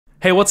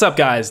Hey, what's up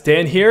guys?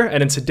 Dan here,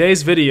 and in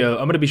today's video,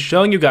 I'm going to be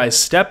showing you guys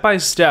step by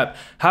step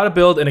how to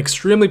build an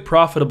extremely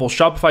profitable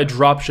Shopify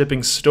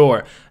dropshipping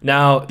store.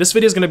 Now, this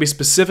video is going to be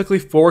specifically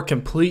for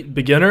complete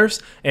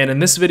beginners, and in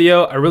this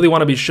video, I really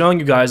want to be showing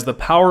you guys the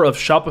power of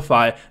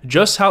Shopify,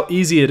 just how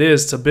easy it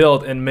is to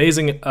build an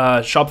amazing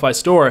Shopify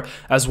store,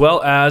 as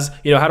well as,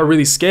 how to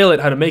really scale it,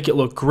 how to make it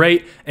look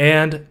great,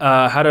 and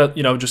how to,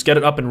 just get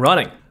it up and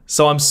running.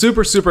 So I'm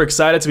super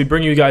excited to be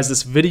bringing you guys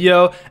this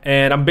video,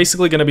 and I'm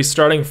basically going to be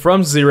starting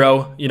from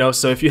zero,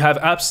 so if you have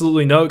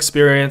absolutely no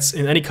experience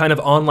in any kind of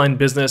online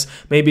business,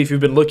 maybe if you've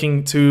been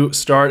looking to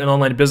start an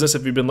online business,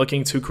 if you've been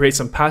looking to create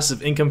some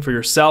passive income for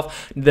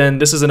yourself, then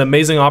this is an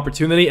amazing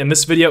opportunity, and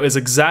this video is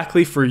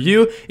exactly for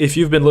you if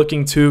you've been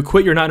looking to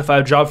quit your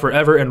 9-to-5 job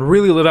forever and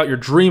really live out your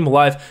dream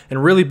life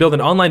and really build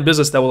an online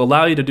business that will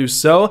allow you to do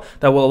so,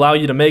 that will allow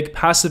you to make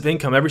passive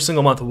income every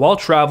single month while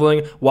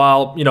traveling,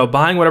 while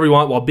buying whatever you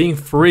want, while being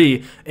free,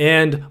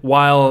 and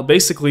while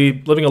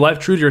basically living a life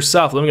true to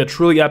yourself, living a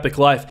truly epic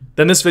life,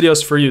 then this video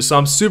is for you. So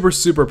I'm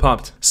super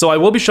pumped. So I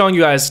will be showing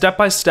you guys step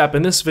by step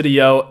in this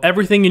video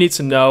everything you need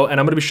to know,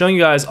 and I'm going to be showing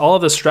you guys all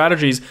of the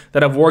strategies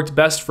that have worked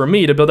best for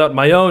me to build out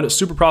my own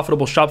super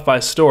profitable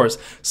Shopify stores.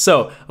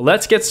 So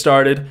let's get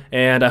started,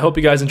 and I hope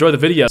you guys enjoy the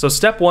video. So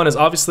step one is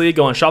obviously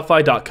go on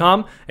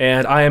shopify.com,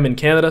 and I am in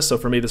Canada, so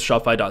for me this is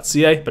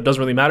shopify.ca, but it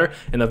doesn't really matter.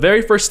 And the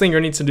very first thing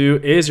you're going to need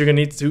to do is you're going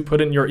to need to put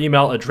in your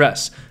email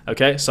address.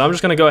 Okay, so I'm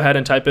just going to go ahead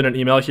and type in an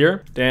email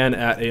here,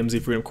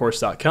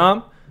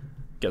 dan@amzfreedomcourse.com.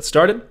 Get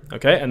started,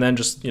 okay, and then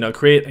just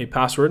create a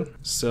password.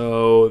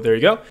 So there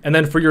you go. And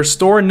then for your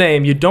store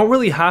name, you don't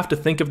really have to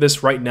think of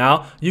this right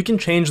now. You can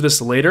change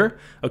this later,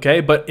 okay?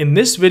 But in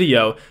this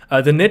video,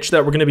 the niche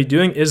that we're going to be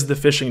doing is the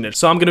fishing niche.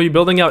 So I'm going to be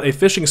building out a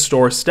fishing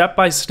store step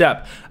by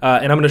step,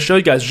 and I'm going to show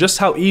you guys just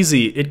how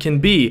easy it can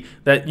be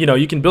that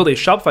you can build a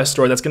Shopify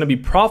store that's going to be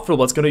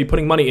profitable. It's going to be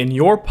putting money in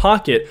your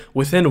pocket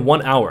within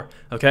 1 hour.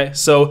 Okay,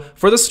 so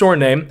for the store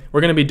name,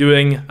 we're going to be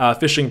doing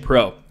Fishing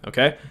Pro.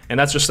 Okay, and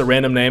that's just a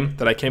random name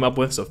that I came up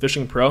with, so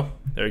Fishing Pro,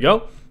 there you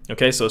go.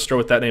 Okay, so a store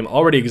with that name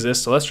already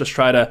exists, so let's just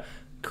try to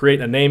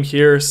create a name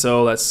here.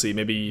 So let's see,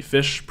 maybe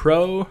Fish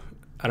Pro.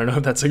 I don't know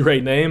if that's a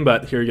great name,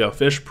 but here you go,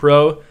 Fish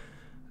Pro.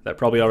 That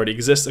probably already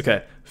exists.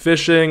 Okay,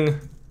 Fishing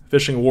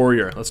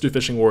Warrior. Let's do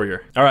Fishing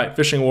Warrior. All right,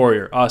 Fishing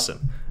Warrior,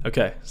 awesome.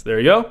 Okay, so there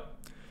you go,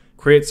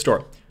 create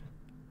store.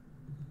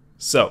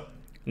 So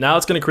now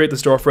it's going to create the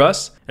store for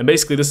us, and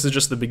basically this is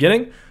just the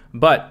beginning.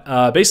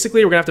 But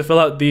basically, we're gonna have to fill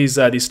out these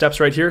steps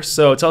right here.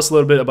 So tell us a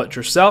little bit about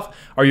yourself.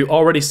 Are you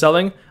already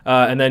selling?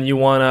 And then you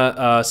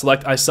wanna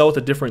select I sell with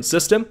a different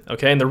system.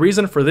 Okay, and the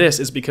reason for this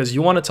is because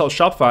you wanna tell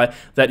Shopify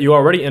that you're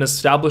already an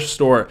established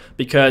store,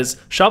 because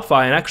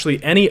Shopify and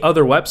actually any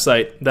other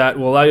website that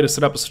will allow you to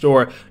set up a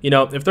store,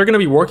 if they're gonna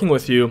be working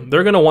with you,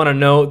 they're gonna wanna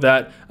know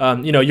that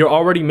you're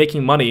already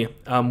making money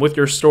with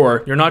your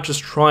store. You're not just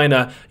trying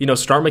to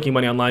start making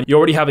money online. You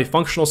already have a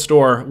functional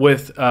store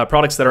with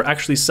products that are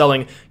actually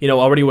selling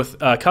already with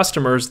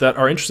customers that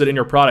are interested in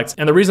your products.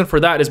 And the reason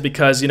for that is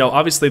because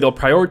obviously they'll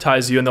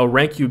prioritize you and they'll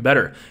rank you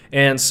better.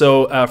 And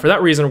so for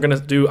that reason, we're going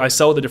to do I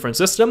sell with a different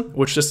system.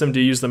 Which system do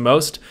you use the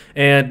most?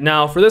 And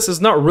now for this is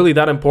not really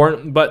that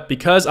important, but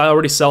because I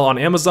already sell on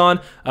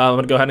Amazon, I'm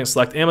going to go ahead and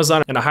select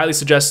Amazon, and I highly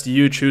suggest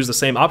you choose the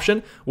same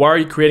option. Why are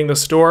you creating the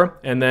store?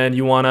 And then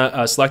you want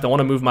to select I want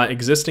to move my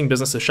existing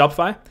business to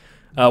Shopify.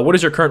 What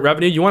is your current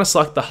revenue? You want to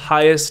select the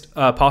highest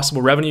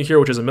possible revenue here,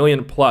 which is $1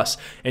 million plus.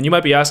 And you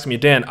might be asking me,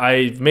 Dan,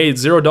 I've made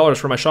 $0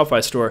 for my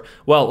Shopify store.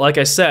 Well, like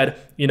I said,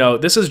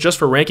 this is just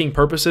for ranking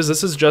purposes.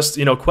 This is just,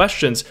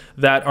 questions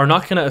that are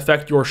not going to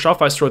affect your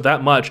Shopify store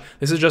that much.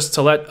 This is just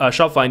to let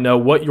Shopify know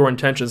what your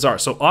intentions are.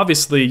 So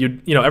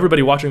obviously,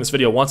 everybody watching this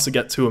video wants to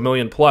get to $1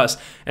 million plus.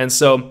 And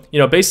so,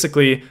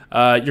 basically,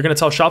 you're going to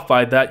tell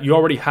Shopify that you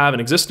already have an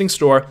existing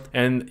store,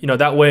 and,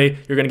 that way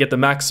you're going to get the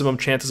maximum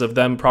chances of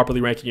them properly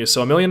ranking you.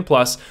 So $1 million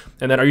plus.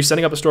 And then are you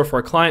setting up a store for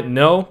a client?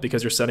 No,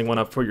 because you're setting one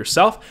up for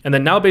yourself. And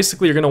then now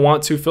basically you're going to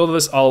want to fill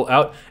this all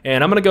out,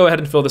 and I'm going to go ahead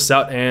and fill this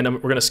out, and we're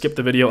going to skip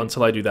the video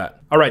until I do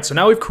that. All right, so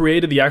now we've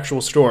created the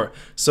actual store.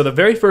 So the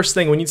very first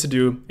thing we need to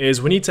do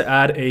is we need to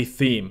add a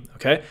theme.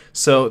 Okay,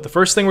 so the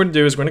first thing we're going to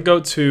do is we're going to go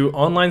to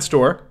online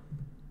store,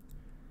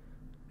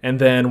 and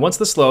then once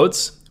this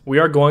loads, we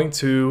are going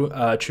to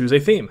choose a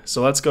theme.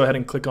 So let's go ahead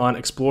and click on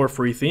explore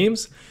free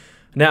themes.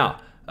 Now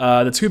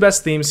the two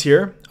best themes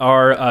here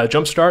are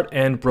Jumpstart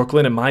and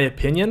Brooklyn, in my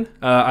opinion.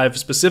 I've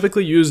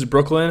specifically used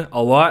Brooklyn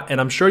a lot,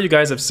 and I'm sure you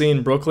guys have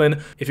seen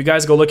Brooklyn. If you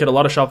guys go look at a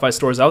lot of Shopify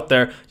stores out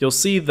there, you'll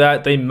see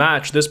that they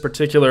match this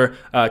particular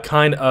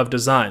kind of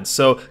design.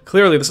 So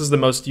clearly this is the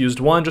most used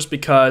one, just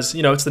because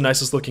it's the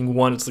nicest looking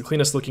one, it's the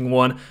cleanest looking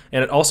one,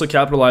 and it also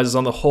capitalizes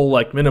on the whole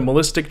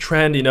minimalistic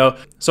trend.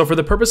 So for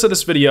the purpose of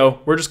this video,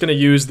 we're just going to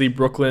use the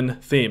Brooklyn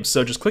theme.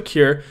 So just click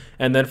here,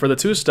 and then for the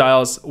two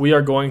styles, we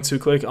are going to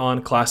click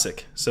on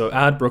classic. So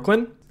add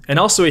Brooklyn. And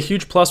also a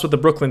huge plus with the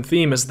Brooklyn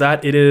theme is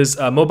that it is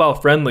mobile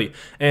friendly.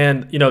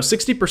 And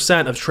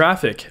 60% of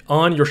traffic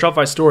on your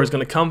Shopify store is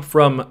going to come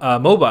from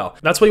mobile.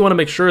 That's why you want to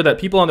make sure that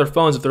people on their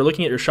phones, if they're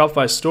looking at your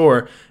Shopify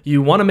store,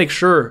 you want to make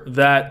sure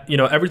that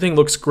everything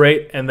looks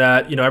great and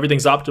that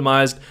everything's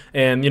optimized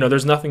and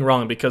there's nothing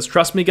wrong. Because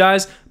trust me,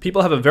 guys,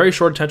 people have a very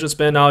short attention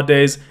span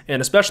nowadays,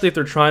 and especially if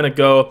they're trying to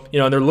go,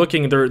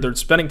 and they're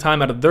spending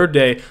time out of their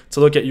day to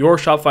look at your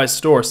Shopify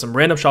store, some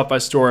random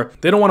Shopify store.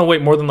 They don't want to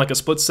wait more than like a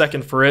split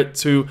second for it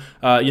to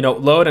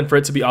load and for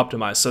it to be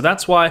optimized. So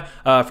that's why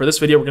for this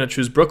video we're going to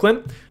choose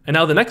Brooklyn. And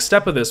now the next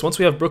step of this, once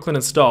we have Brooklyn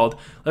installed,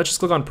 let's just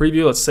click on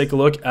preview. Let's take a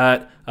look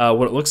at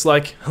what it looks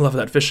like. I love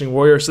that fishing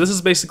warrior. So this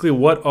is basically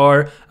what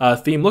our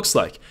theme looks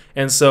like.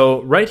 And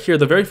so right here,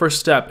 the very first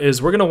step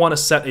is we're going to want to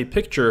set a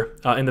picture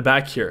in the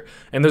back here.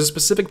 And there's a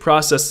specific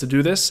process to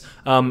do this.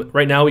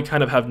 Right now we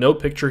kind of have no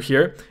picture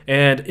here.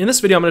 And in this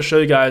video, I'm going to show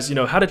you guys,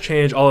 how to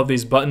change all of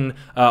these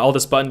all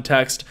this button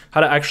text,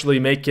 how to actually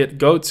make it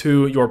go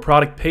to your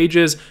product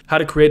pages, how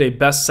to create a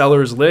best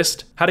sellers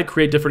list, how to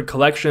create different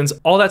collections,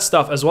 all that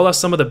stuff, as well as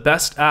some of the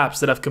best apps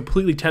that have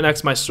completely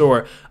 10x my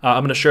store.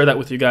 I'm going to share that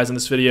with you guys in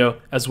this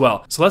video as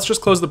well. So let's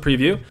just close the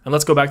preview and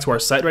let's go back to our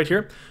site right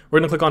here. We're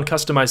going to click on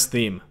customize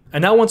theme.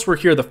 And now once we're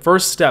here, the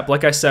first step,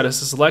 like I said, is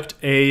to select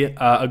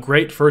a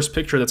great first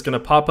picture that's going to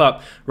pop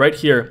up right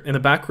here in the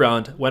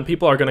background when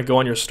people are going to go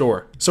on your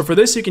store. So for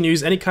this, you can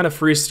use any kind of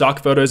free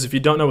stock photos. If you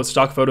don't know what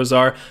stock photos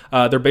are,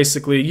 they're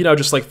basically,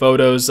 just like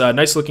photos,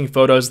 nice looking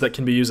photos that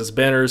can be used as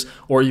banners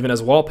or even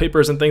as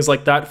wallpapers and things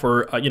like that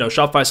for,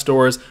 Shopify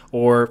stores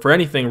or for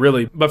anything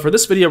really. But for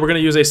this video, we're going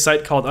to use a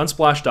site called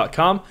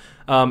unsplash.com.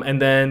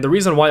 And then the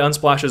reason why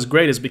Unsplash is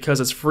great is because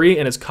it's free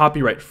and it's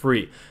copyright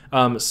free.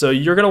 So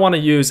you're going to want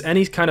to use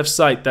any kind of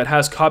site that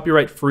has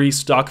copyright free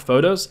stock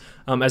photos.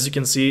 As you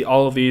can see,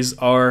 all of these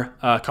are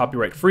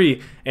copyright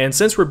free. And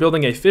since we're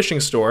building a fishing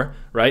store,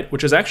 right,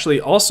 which is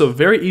actually also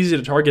very easy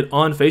to target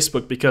on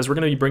Facebook because we're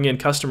going to be bringing in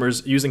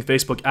customers using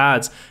Facebook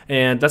ads,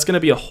 and that's going to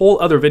be a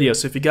whole other video.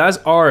 So if you guys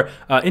are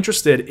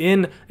interested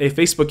in a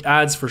Facebook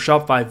ads for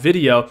Shopify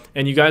video,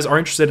 and you guys are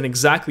interested in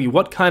exactly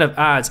what kind of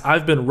ads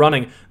I've been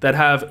running that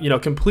have,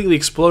 completely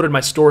exploded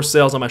my store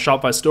sales on my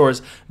Shopify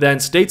stores, then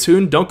stay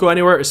tuned. Don't go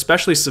anywhere,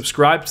 especially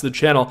subscribe to the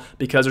channel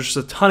because there's just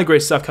a ton of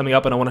great stuff coming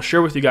up, and I want to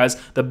share with you guys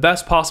the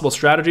best possible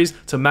strategies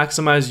to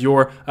maximize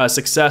your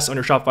success on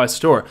your Shopify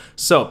store.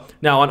 So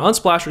now on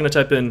Unsplash, we're going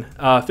to type in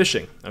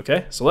fishing.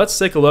 Okay, so let's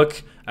take a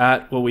look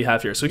at what we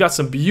have here. So we've got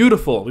some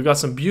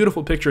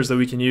beautiful pictures that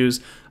we can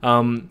use.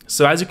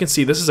 So as you can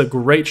see, this is a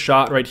great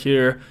shot right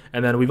here.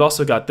 And then we've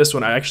also got this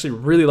one. I actually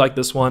really like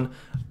this one.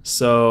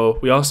 So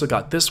we also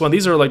got this one.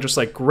 These are just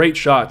great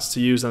shots to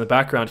use in the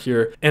background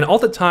here. And all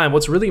the time,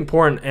 what's really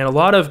important, and a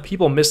lot of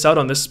people miss out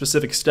on this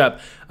specific step,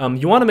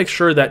 you want to make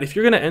sure that if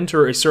you're going to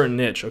enter a certain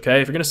niche,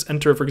 okay, if you're going to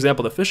enter, for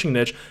example, the fishing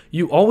niche,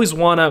 you always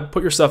want to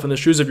put yourself in the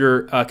shoes of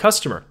your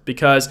customer,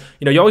 because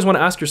you always want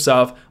to ask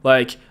yourself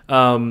what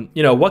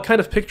kind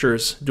of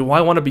pictures do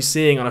I want to be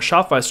seeing on a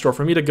Shopify store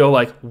for me to go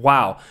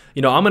wow,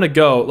 I'm going to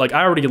go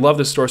I already love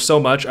this store so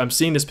much. I'm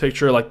seeing this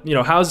picture,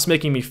 how is this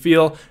making me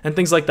feel and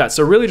things like that.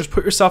 So really just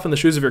put yourself in the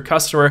shoes of your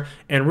customer,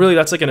 and really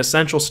that's an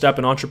essential step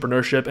in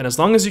entrepreneurship. And as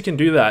long as you can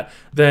do that,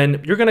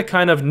 then you're going to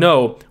kind of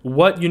know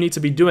what you need to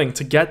be doing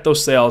to get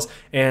those sales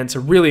and to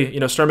really,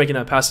 start making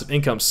that passive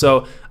income.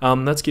 So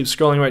let's keep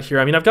scrolling right here.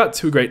 I've got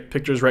two great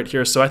pictures right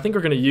here. So I think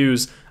we're going to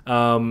use,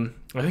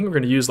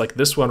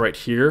 this one right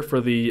here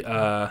for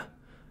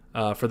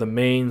the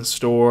main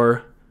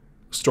store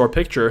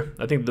picture.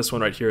 I think this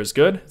one right here is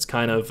good. It's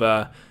kind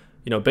of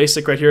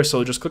basic right here.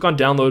 So just click on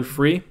download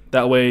free.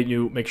 That way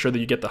you make sure that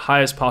you get the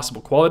highest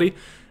possible quality.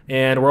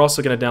 And we're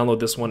also going to download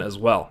this one as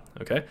well.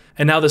 Okay.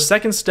 And now the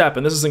second step,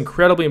 and this is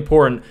incredibly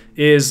important,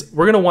 is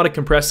we're going to want to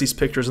compress these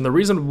pictures. And the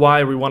reason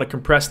why we want to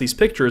compress these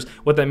pictures,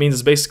 what that means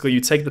is basically you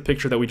take the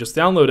picture that we just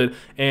downloaded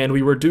and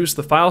we reduce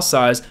the file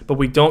size, but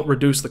we don't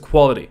reduce the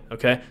quality.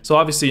 Okay. So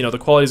obviously, the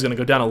quality is going to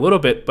go down a little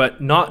bit,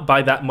 but not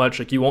by that much.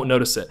 You won't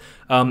notice it.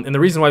 And the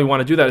reason why we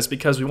want to do that is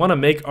because we want to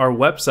make our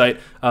website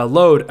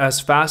load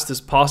as fast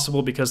as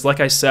possible, because like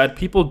I said,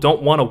 people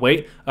don't want to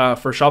wait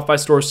for Shopify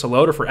stores to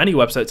load, or for any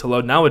website to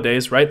load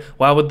nowadays, right?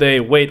 Why would they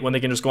wait when they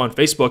can just go on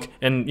Facebook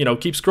and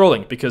keep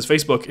scrolling? Because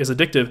Facebook is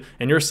addictive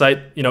and your site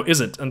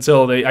isn't,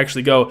 until they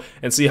actually go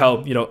and see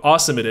how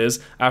awesome it is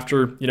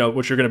after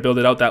which you're going to build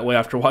it out that way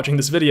after watching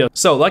this video.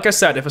 So like I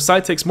said, if a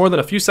site takes more than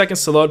a few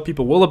seconds to load,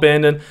 people will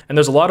abandon, and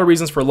there's a lot of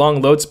reasons for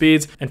long load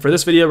speeds. And for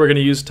this video, we're going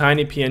to use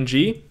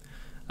TinyPNG.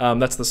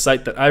 That's the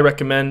site that I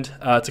recommend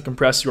to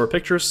compress your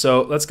pictures.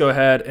 So let's go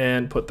ahead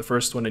and put the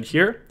first one in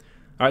here.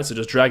 All right, so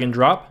just drag and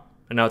drop,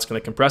 and now it's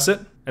going to compress it.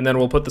 And then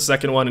we'll put the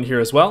second one in here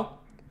as well.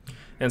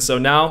 And so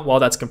now, while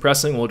that's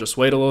compressing, we'll just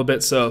wait a little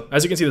bit. So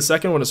as you can see, the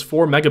second one is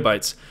 4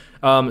 megabytes,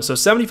 so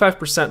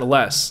 75%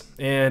 less.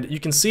 And you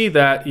can see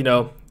that,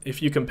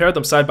 if you compare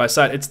them side by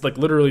side, it's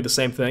literally the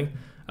same thing.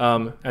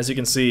 As you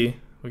can see,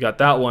 we got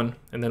that one,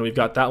 and then we've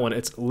got that one.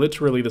 It's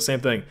literally the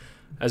same thing,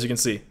 as you can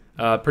see,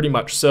 pretty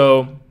much.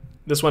 So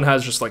This one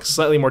has just like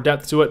slightly more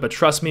depth to it, but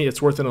trust me,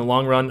 it's worth it in the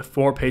long run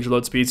for page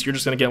load speeds. You're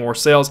just gonna get more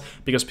sales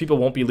because people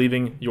won't be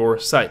leaving your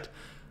site.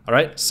 All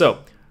right,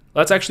 so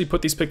let's actually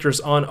put these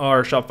pictures on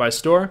our Shopify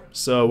store.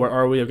 So where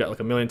are we? I've got like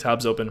a million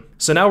tabs open.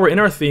 So now we're in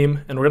our theme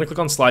and we're gonna click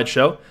on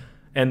slideshow.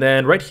 And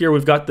then right here,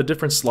 we've got the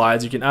different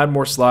slides. You can add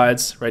more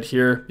slides right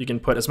here. You can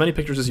put as many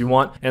pictures as you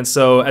want. And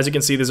so as you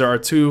can see, these are our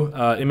two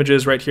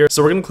images right here.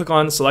 So we're gonna click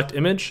on select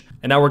image,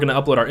 and now we're gonna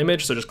upload our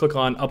image. So just click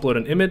on upload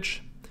an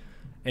image.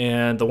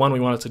 And the one we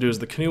want it to do is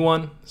the canoe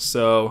one.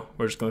 So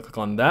we're just gonna click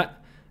on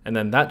that. And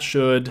then that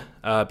should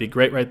be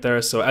great right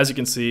there. So as you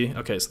can see,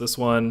 okay, so this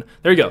one,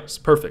 there you go, it's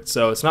perfect.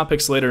 So it's not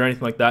pixelated or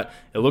anything like that.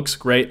 It looks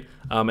great.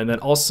 And then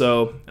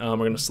also we're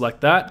gonna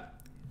select that.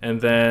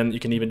 And then you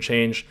can even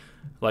change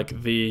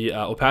like the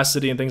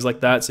opacity and things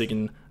like that, so you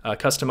can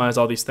customize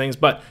all these things,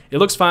 but it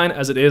looks fine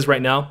as it is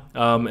right now.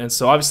 And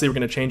so obviously we're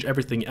gonna change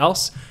everything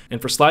else.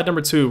 And for slide number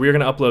 2, we're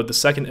gonna upload the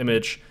second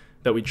image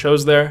that we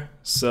chose there.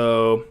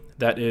 So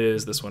that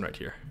is this one right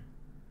here.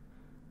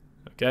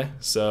 Okay,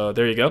 so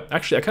there you go.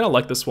 Actually, I kind of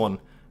like this one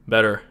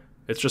better.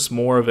 It's just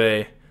more of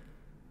a,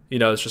 you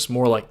know, it's just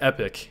more like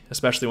epic,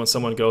 especially when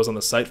someone goes on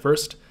the site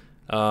first.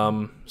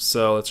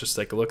 So let's just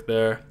take a look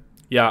there.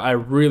 Yeah, I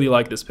really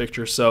like this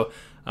picture. So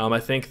I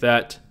think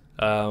that,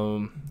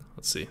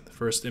 let's see, the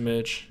first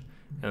image,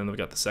 and then we've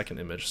got the second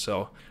image.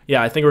 So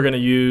yeah, I think we're gonna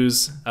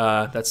use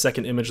that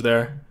second image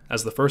there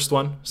as the first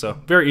one. So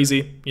very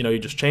easy, you know, you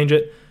just change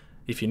it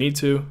if you need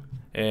to.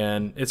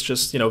 And it's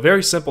just, you know,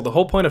 very simple. The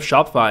whole point of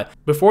Shopify,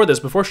 before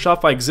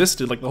Shopify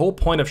existed, like the whole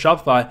point of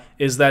Shopify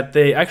is that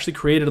they actually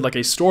created like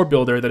a store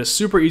builder that is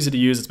super easy to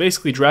use. It's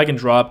basically drag and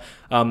drop.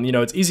 You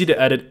know, it's easy to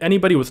edit.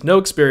 Anybody with no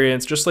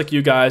experience, just like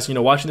you guys, you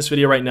know, watching this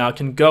video right now,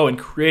 can go and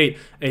create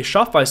a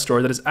Shopify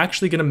store that is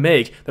actually going to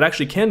make, that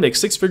actually can make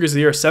 6 figures a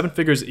year, 7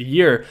 figures a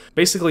year,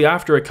 basically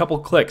after a couple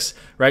clicks,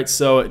 right?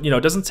 So, you know,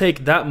 it doesn't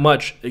take that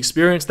much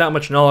experience, that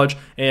much knowledge,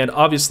 and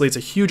obviously it's a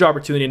huge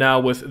opportunity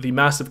now with the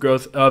massive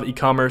growth of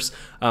e-commerce.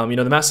 You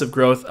know, the massive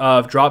growth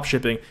of drop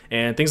shipping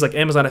and things like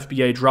Amazon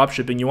FBA drop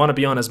shipping. You want to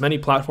be on as many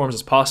platforms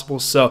as possible.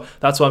 So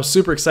that's why I'm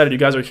super excited you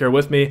guys are here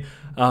with me.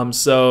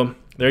 So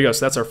there you go.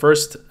 So that's our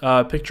first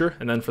picture.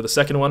 And then for the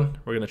second one,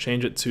 we're going to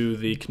change it to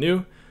the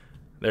canoe.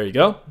 There you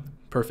go.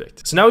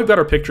 Perfect. So now we've got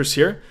our pictures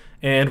here,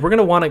 and we're going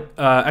to want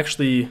to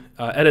actually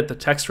edit the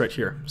text right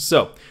here.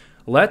 So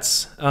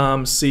let's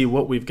see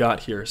what we've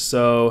got here.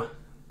 So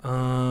we're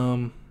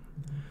going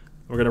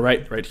to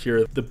write right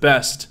here, the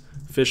best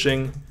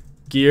fishing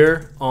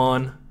gear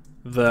on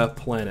the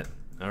planet.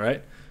 All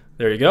right,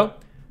 there you go.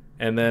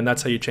 And then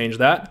that's how you change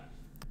that.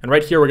 And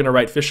right here, we're gonna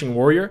write fishing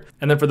warrior.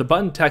 And then for the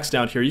button text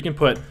down here, you can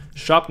put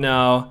shop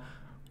now,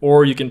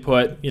 or you can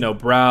put, you know,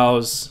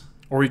 browse,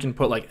 or you can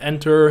put like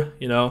enter,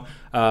 you know,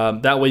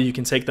 that way you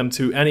can take them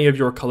to any of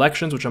your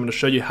collections, which I'm gonna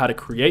show you how to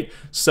create.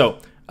 So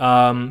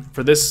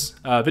for this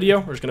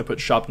video, we're just gonna put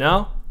shop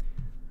now.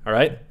 All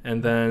right,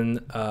 and then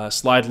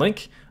slide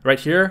link. Right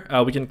here,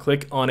 we can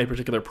click on a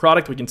particular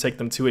product. We can take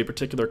them to a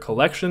particular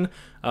collection.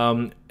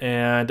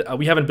 And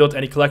we haven't built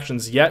any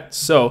collections yet,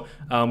 so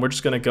we're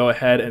just gonna go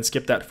ahead and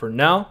skip that for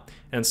now.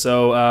 And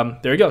so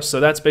there you go. So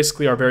that's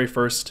basically our very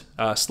first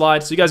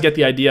slide. So you guys get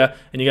the idea,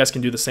 and you guys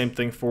can do the same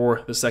thing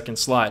for the second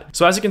slide.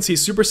 So as you can see,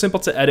 super simple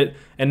to edit.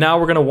 And now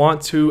we're gonna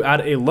want to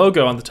add a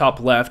logo on the top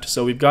left.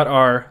 So we've got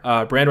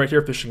our brand right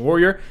here, Fishing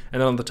Warrior.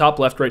 And then on the top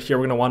left right here,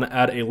 we're gonna wanna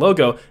add a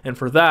logo. And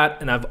for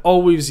that, and I've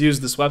always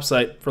used this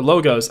website for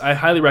logos, I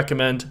highly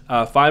recommend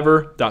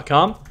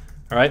Fiverr.com.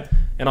 All right,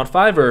 and on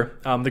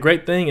Fiverr, the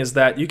great thing is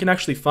that you can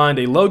actually find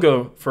a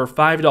logo for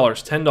 $5,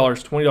 $10,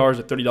 $20,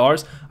 or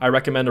 $30. I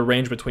recommend a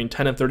range between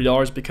 $10 and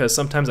 $30 because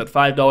sometimes at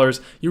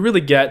 $5, you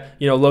really get,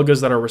 you know,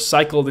 logos that are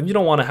recycled, and you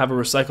don't want to have a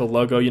recycled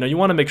logo. You know, you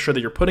want to make sure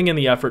that you're putting in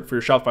the effort for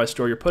your Shopify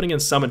store. You're putting in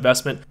some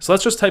investment. So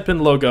let's just type in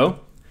logo.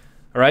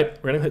 All right,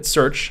 we're gonna hit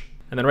search,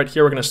 and then right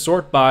here we're gonna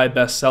sort by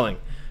best selling.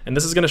 And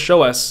this is going to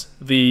show us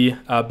the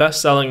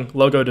best-selling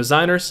logo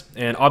designers.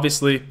 And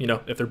obviously, you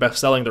know, if they're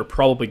best-selling, they're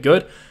probably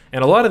good.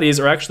 And a lot of these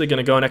are actually going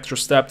to go an extra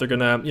step. They're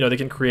going to, you know, they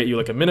can create you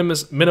like a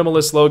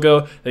minimalist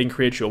logo. They can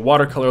create you a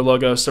watercolor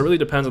logo. So it really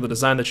depends on the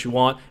design that you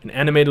want. An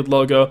animated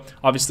logo.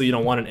 Obviously, you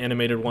don't want an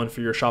animated one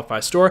for your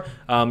Shopify store.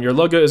 Your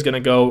logo is going to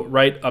go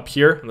right up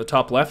here in the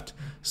top left.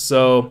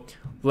 So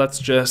let's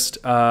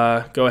just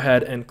go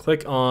ahead and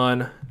click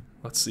on,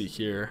 let's see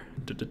here.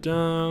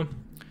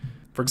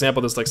 For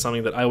example, this is like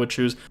something that I would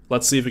choose.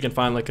 Let's see if we can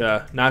find like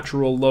a nature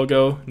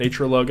logo.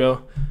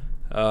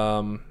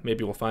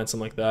 Maybe we'll find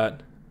something like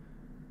that.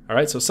 All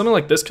right, so something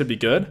like this could be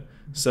good.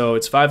 So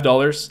it's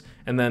 $5,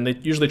 and then they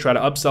usually try to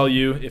upsell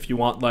you if you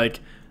want like,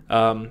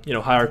 you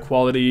know, higher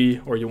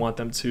quality, or you want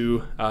them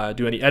to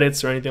do any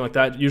edits or anything like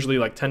that. Usually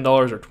like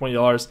 $10 or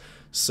 $20.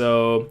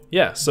 So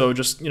yeah, so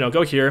just, you know,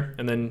 go here,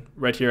 and then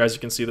right here, as you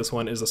can see, this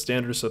one is a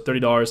standard, so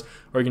 $30,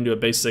 or you can do a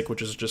basic,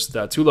 which is just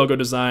 2 logo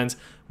designs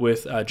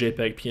with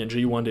JPEG,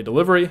 PNG, 1-day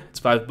delivery. It's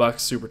 $5,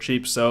 super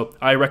cheap. So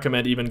I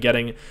recommend even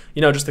getting,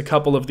 you know, just a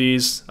couple of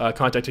these,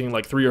 contacting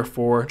like 3 or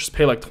 4, just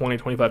pay like $20,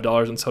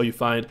 $25 until you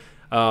find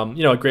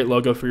a great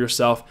logo for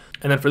yourself.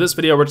 And then for this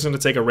video, we're just going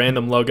to take a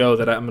random logo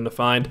that I'm going to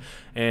find,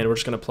 and we're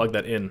just going to plug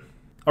that in.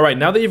 All right,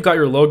 now that you've got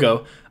your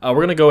logo, we're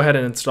going to go ahead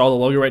and install the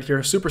logo right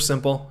here. Super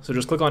simple. So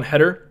just click on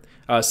header,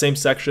 same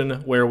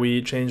section where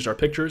we changed our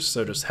pictures.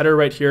 So just header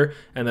right here,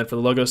 and then for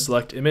the logo,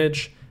 select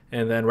image.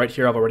 And then right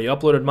here, I've already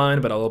uploaded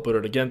mine, but I'll upload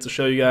it again to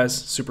show you guys.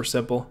 Super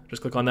simple.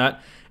 Just click on that.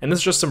 And this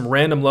is just some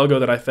random logo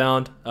that I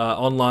found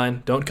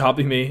online. Don't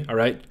copy me, all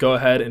right? Go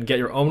ahead and get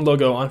your own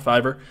logo on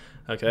Fiverr.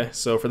 Okay,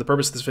 so for the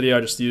purpose of this video,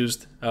 I just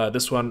used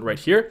this one right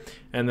here.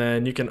 And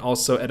then you can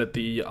also edit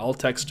the alt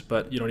text,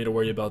 but you don't need to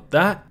worry about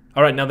that.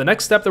 All right, now the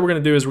next step that we're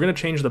gonna do is we're gonna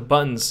change the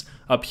buttons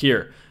up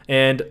here.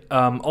 And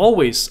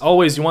always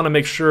you wanna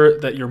make sure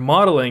that you're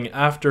modeling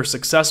after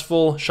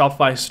successful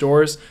Shopify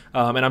stores.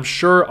 And I'm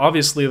sure,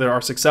 obviously, there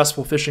are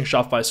successful phishing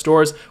Shopify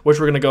stores,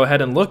 which we're gonna go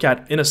ahead and look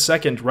at in a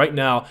second right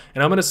now.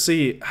 And I'm gonna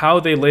see how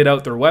they laid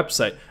out their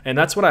website. And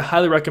that's what I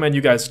highly recommend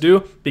you guys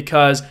do,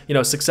 because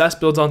success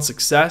builds on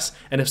success.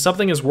 And if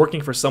something is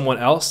working for someone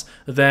else,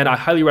 then I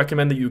highly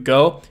recommend that you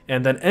go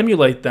and then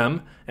emulate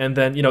them. And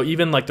then,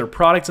 even like their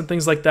products and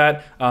things like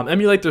that,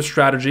 emulate their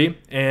strategy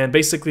and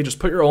basically just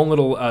put your own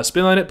little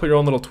spin on it, put your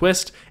own little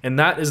twist, and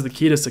that is the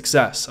key to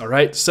success, all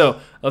right? So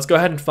let's go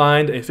ahead and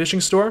find a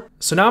phishing store.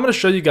 So now I'm gonna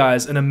show you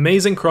guys an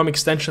amazing Chrome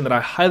extension that I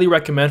highly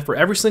recommend for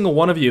every single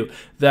one of you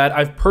that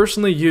I've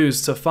personally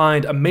used to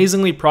find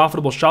amazingly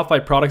profitable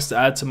Shopify products to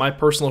add to my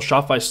personal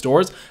Shopify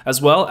stores,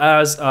 as well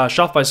as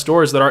Shopify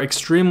stores that are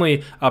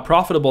extremely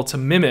profitable to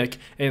mimic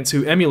and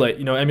to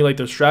emulate, emulate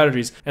their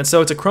strategies. And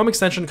so it's a Chrome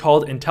extension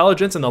called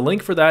Intelligence, and the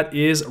link for that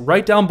is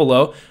right down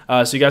below,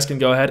 so you guys can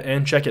go ahead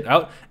and check it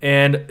out.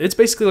 And it's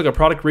basically like a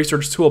product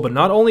research tool, but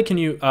not only can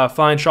you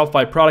find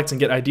Shopify products and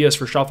get ideas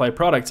for Shopify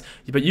products,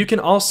 but you can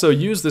also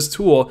use this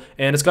tool,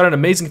 and it's got an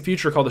amazing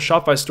feature called the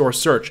Shopify Store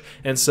search.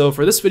 And so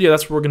for this video,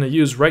 that's what we're going to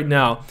use right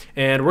now.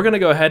 And we're going to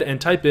go ahead and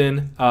type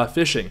in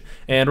phishing.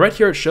 And right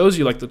here, it shows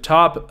you like the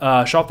top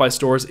Shopify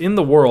stores in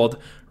the world,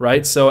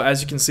 right? So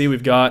as you can see,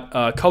 we've got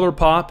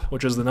ColourPop,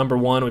 which is the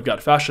 #1. We've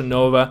got Fashion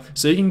Nova.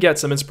 So you can get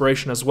some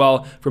inspiration as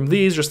well from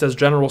these, just as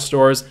general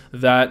stores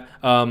that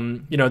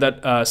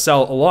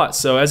sell a lot.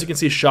 So as you can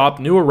see, Shop,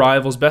 new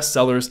arrivals,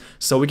 bestsellers.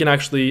 So we can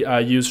actually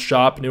use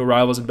Shop, new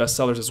arrivals, and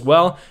bestsellers as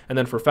well. And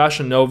then for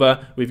Fashion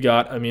Nova, we've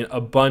got,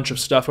 a bunch of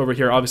stuff over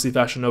here. Obviously,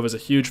 Fashion Nova is a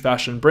huge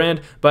fashion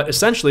brand, but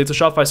essentially it's a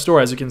Shopify store.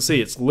 As you can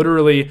see, it's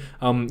literally,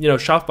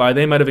 Shopify,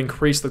 they might have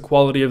increased the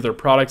quality of their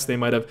products. They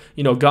might have,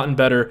 gotten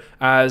better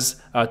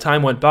as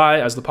time went by,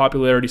 as the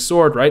popularity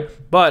soared, right?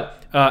 But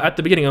at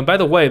the beginning, and by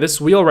the way, this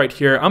wheel right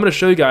here, I'm going to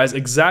show you guys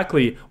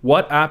exactly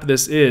what app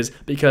this is,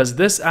 because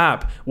this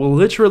app will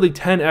literally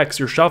 10x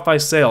your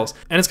Shopify sales,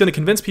 and it's going to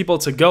convince people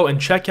to go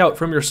and check out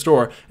from your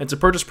store and to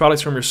purchase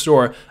products from your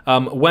store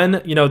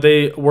when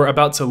they were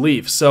about to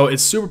leave. So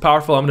it's super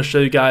powerful. I'm going to show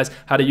you guys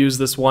how to use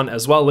this one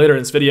as well later in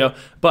this video.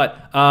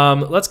 But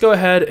let's go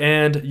ahead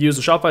and use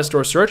the Shopify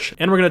Store search,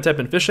 and we're going to type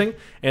in phishing.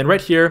 And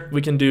right here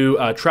we can do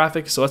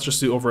traffic. So let's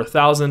just do over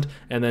 1,000,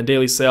 and then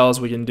daily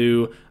sales we can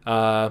do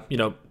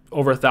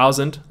over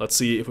 1,000. Let's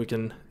see if we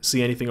can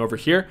see anything over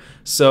here.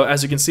 So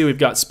as you can see, we've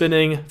got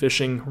spinning,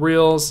 fishing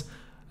reels,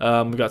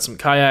 we've got some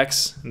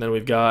kayaks, and then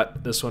we've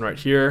got this one right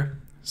here.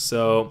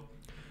 So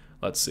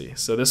let's see.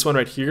 So this one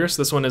right here,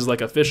 so this one is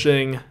like a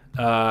fishing,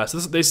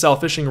 they sell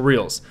fishing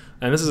reels.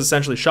 And this is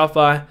essentially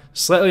Shopify,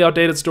 slightly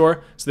outdated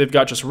store. So they've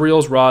got just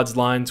reels, rods,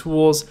 line,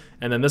 tools.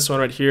 And then this one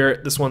right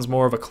here, this one's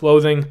more of a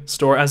clothing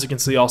store. As you can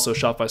see, also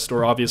Shopify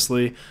store,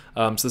 obviously.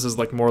 So this is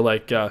like more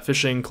like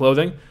fishing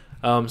clothing.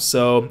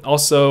 So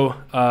also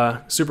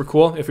super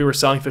cool. If we were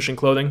selling fishing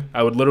clothing,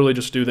 I would literally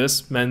just do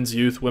this: men's,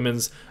 youth,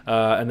 women's,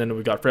 and then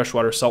we've got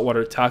freshwater,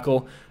 saltwater,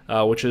 tackle,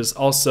 which is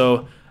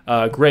also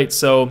great.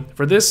 So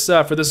for this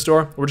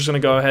store, we're just gonna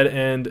go ahead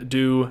and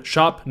do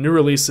shop, new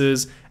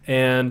releases,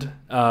 and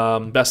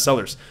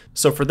bestsellers.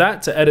 So for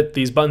that, to edit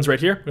these buttons right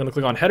here, we're gonna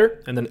click on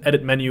header and then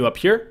edit menu up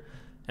here.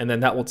 And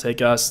then that will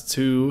take us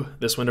to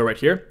this window right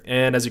here.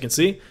 And as you can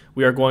see,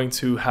 we are going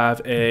to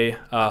have a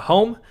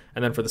home.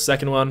 And then for the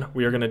second one,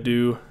 we are going to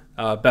do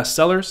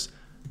bestsellers.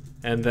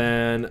 And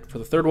then for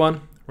the third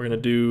one, we're going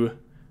to do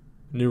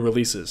new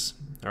releases.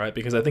 All right,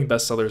 because I think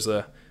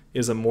bestsellers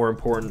is a more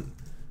important,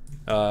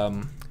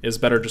 is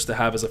better just to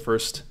have as a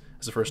first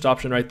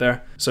option right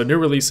there. So new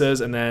releases,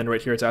 and then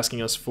right here it's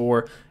asking us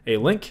for a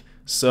link.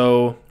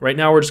 So right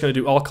now we're just going to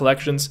do all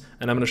collections,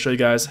 and I'm going to show you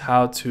guys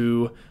how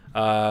to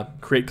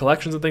create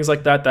collections and things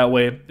like that. That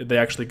way they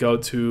actually go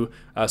to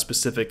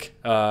specific,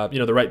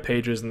 the right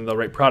pages and the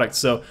right products.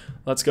 So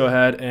let's go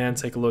ahead and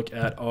take a look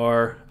at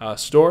our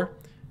store.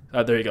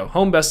 There you go,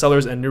 home,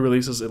 bestsellers, and new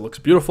releases. It looks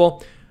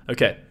beautiful.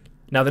 Okay.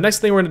 Now the next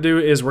thing we're going to do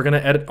is we're going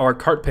to edit our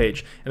cart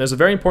page. And there's a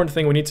very important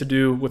thing we need to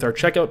do with our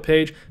checkout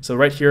page. So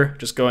right here,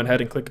 just go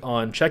ahead and click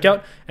on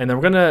checkout. And then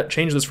we're going to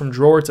change this from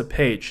drawer to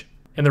page.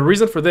 And the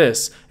reason for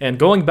this, and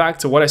going back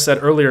to what I said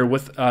earlier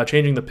with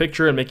changing the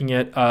picture and making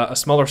it a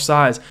smaller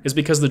size, is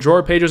because the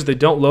drawer pages, they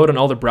don't load on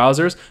all the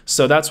browsers.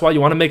 So that's why you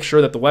want to make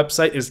sure that the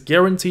website is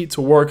guaranteed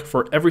to work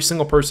for every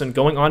single person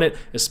going on it,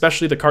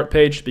 especially the cart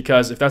page,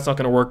 because if that's not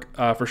going to work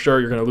for sure,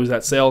 you're going to lose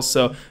that sales.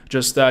 So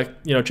just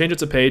change it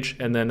to page,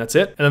 and then that's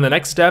it. And then the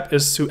next step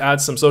is to add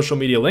some social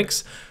media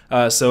links.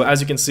 So as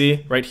you can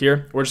see right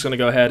here, we're just going to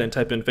go ahead and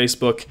type in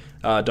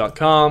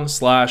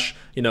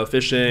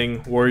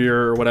facebook.com/fishing warrior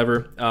or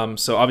whatever.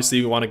 So obviously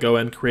you want to go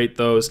and create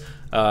those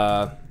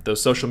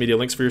social media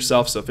links for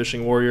yourself. So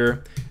fishing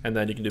warrior, and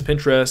then you can do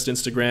Pinterest,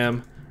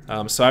 Instagram.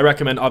 So I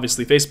recommend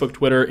obviously Facebook,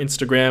 Twitter,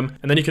 Instagram,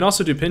 and then you can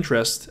also do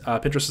Pinterest.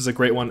 Pinterest is a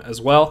great one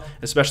as well,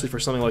 especially for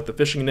something like the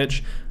fishing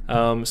niche.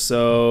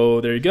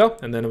 So there you go.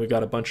 And then we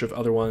got a bunch of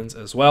other ones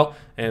as well.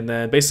 And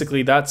then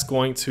basically that's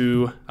going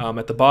to,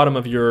 at the bottom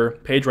of your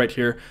page right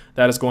here,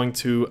 that is going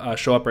to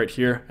show up right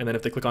here. And then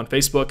if they click on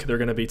Facebook, they're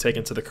going to be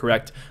taken to the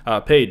correct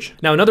page.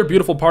 Now, another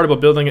beautiful part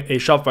about building a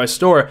Shopify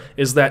store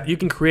is that you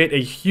can create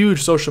a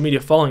huge social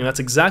media following. And that's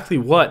exactly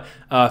what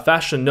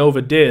Fashion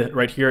Nova did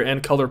right here,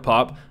 and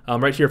ColourPop.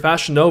 Right here,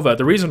 Fashion Nova,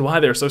 the reason why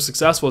they're so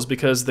successful is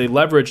because they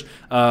leverage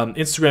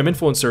Instagram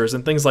influencers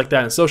and things like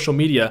that and social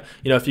media.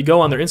 If you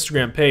go on their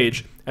Instagram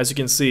page, as you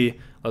can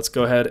see, let's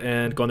go ahead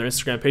and go on their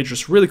Instagram page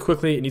just really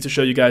quickly. I need to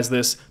show you guys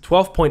this.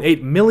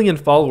 12.8 million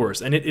followers,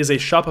 and it is a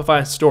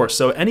Shopify store.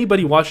 So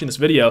anybody watching this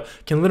video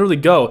can literally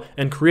go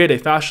and create a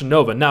Fashion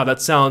Nova. Now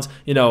that sounds,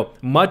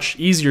 much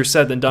easier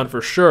said than done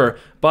for sure.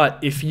 But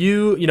if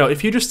you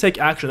just take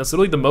action, that's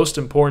literally the most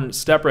important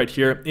step right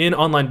here in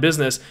online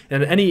business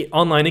and any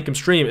online income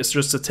stream, is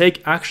just to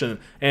take action.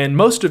 And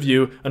most of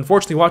you,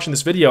 unfortunately, watching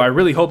this video, I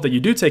really hope that you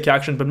do take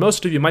action, but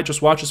most of you might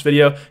just watch this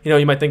video,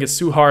 you might think it's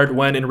too hard,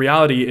 when in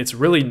reality, it's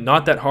really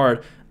not that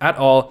hard at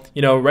all.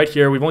 Right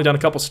here, we've only done a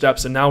couple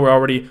steps, and now we're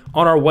already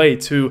on our way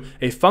to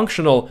a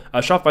functional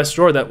Shopify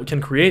store that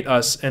can create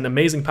us an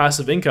amazing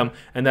passive income,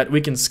 and that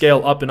we can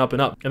scale up and up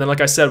and up. And then, like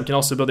I said, we can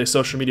also build a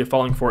social media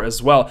following for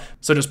as well.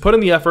 So just put in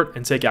the effort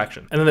and take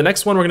action. And then the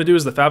next one we're going to do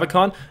is the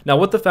favicon. Now,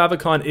 what the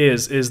favicon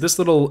is this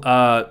little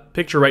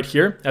picture right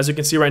here. As you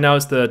can see right now,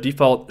 it's the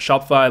default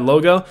Shopify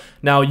logo.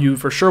 Now, you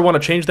for sure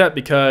want to change that,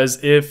 because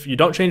if you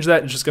don't change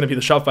that, it's just going to be the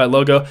Shopify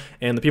logo,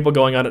 and the people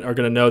going on it are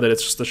going to know that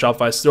it's just the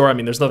Shopify store. I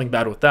mean, there's nothing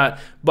bad with that,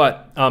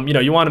 but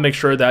you want to make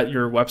sure that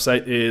your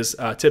website is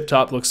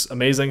tip-top, looks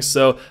amazing.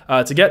 So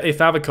to get a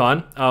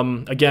favicon,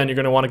 again, you're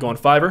going to want to go on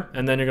Fiverr,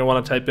 and then you're going to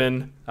want to type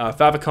in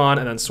favicon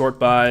and then sort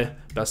by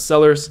best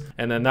sellers,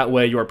 and then that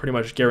way you are pretty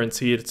much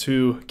guaranteed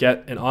to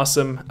get an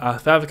awesome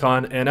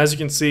favicon. And as you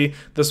can see,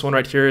 this one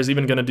right here is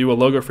even going to do a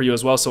logo for you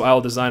as well. So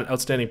I'll design an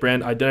outstanding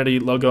brand identity,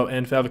 logo,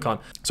 and favicon.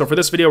 So for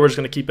this video, we're just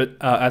going to keep it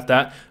at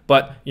that,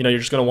 but you're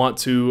just going to want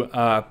to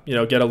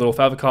get a little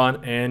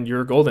favicon, and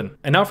you're golden.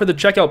 And now for the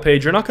checkout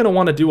page, you're not going to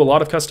want to do a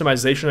lot of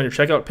customization on your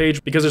checkout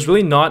page, because there's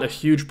really not a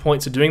huge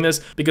point to doing this,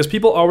 because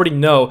people already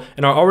know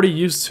and are already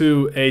used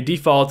to a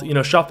default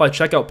Shopify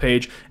checkout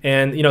page,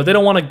 and they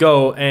don't want to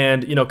go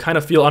and kind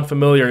of feel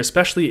unfamiliar,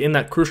 especially in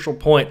that crucial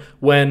point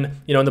when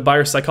in the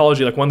buyer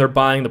psychology, like when they're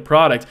buying the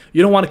product.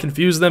 You don't want to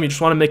confuse them. You just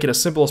want to make it as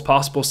simple as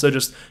possible. So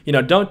just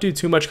don't do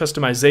too much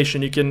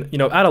customization. You can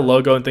add a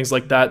logo and things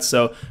like that.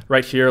 So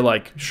right here,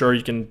 like, sure,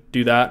 you can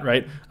do that,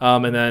 right?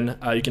 And then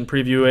you can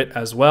preview it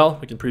as well.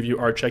 We can preview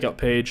our checkout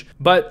page,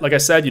 but like I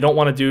said, you don't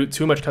want to do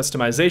too much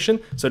customization.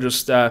 So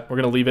just we're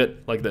going to leave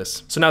it like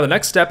this. So now the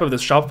next step of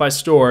this Shopify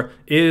store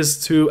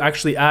is to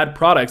actually add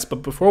products.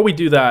 But before we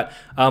do that,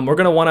 we're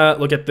going to want to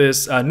look at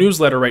this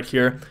newsletter right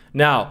here.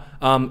 Now,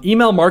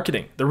 email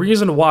marketing. The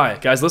reason why,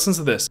 guys, listen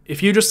to this.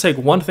 If you just take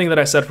one thing that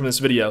I said from this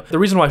video, the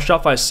reason why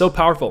Shopify is so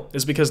powerful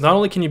is because not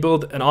only can you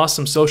build an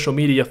awesome social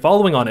media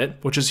following on it,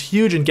 which is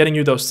huge in getting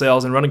you those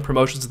sales and running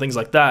promotions and things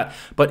like that,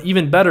 but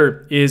even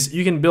better is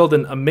you can build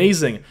an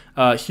amazing,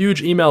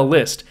 huge email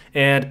list.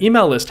 And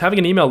having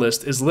an email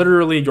list is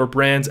literally your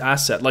brand's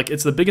asset. Like,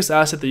 it's the biggest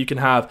asset that you can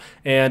have.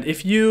 And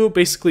if you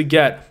basically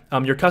get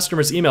your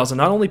customers' emails, and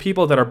not only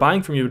people that are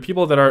buying from you, but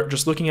people that are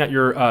just looking at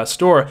your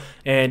store,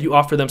 and you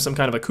offer them some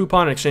kind of a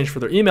coupon in exchange for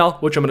their email,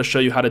 which I'm going to show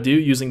you how to do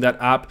using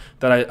that app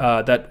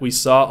that that we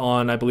saw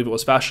on, I believe it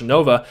was Fashion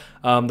Nova,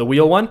 the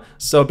wheel one.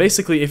 So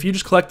basically, if you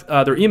just collect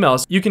their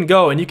emails, you can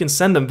go and you can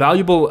send them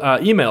valuable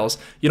emails.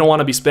 You don't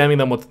want to be spamming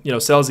them with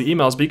salesy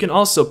emails, but you can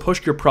also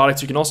push your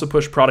products. You can also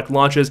push product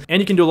launches, and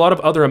you can do a lot of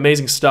other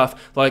amazing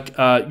stuff, like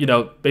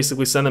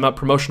basically send them out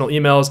promotional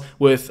emails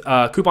with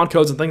coupon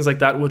codes and things like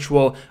that, which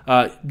will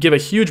give a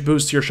huge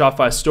boost to your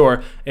Shopify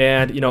store.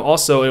 And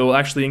also it will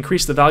actually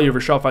increase the value of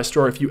your Shopify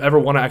store if you ever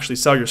want to actually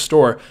sell your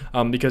store,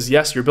 because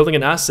yes, you're building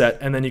an asset,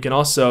 and then you can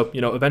also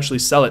eventually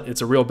sell it.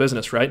 It's a real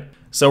business, right?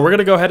 So we're going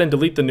to go ahead and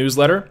delete the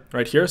newsletter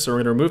right here. So we're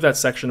going to remove that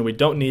section. We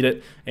don't need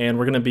it, and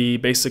we're going to be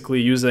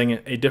basically using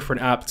a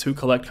different app to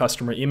collect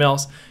customer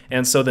emails.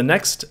 And so the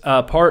next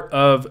part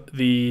of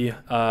the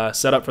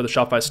setup for the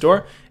Shopify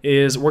store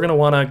is we're going to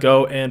want to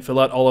go and fill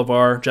out all of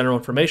our general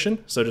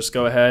information. So just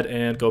go ahead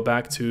and go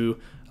back to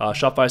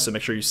Shopify. So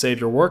make sure you save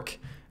your work,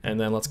 and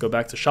then let's go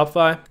back to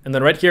Shopify. And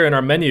then right here in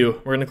our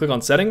menu, we're going to click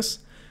on settings.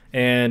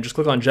 and just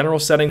click on general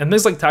settings and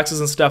things like taxes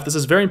and stuff. This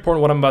is very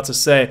important what I'm about to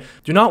say.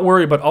 Do not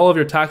worry about all of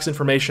your tax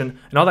information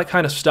and all that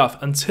kind of stuff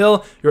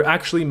until you're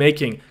actually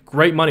making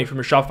great money from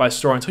your Shopify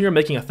store, until you're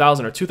making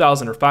 $1,000 or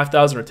 $2,000 or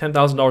 $5,000 or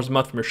 $10,000 a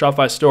month from your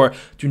Shopify store.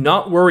 Do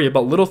not worry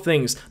about little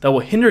things that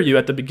will hinder you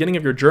at the beginning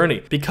of your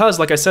journey, because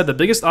like I said, the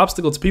biggest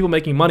obstacle to people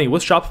making money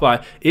with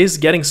Shopify is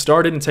getting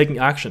started and taking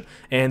action.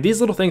 And these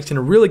little things can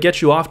really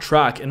get you off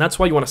track, and that's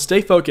why you want to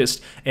stay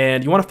focused,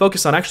 and you want to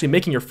focus on actually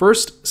making your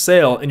first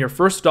sale and your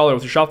first dollar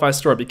with your Shopify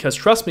store, because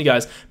trust me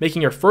guys,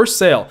 making your first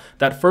sale,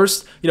 that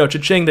first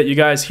cha-ching that you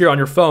guys hear on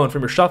your phone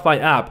from your Shopify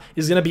app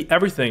is going to be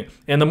everything.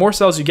 And the more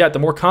sales you get, the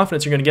more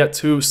confidence you're going to get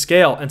to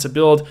scale and to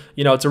build,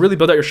 to really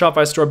build out your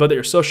Shopify store, build out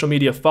your social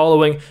media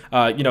following,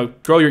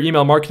 grow your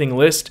email marketing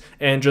list,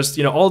 and just,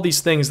 all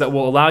these things that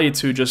will allow you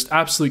to just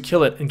absolutely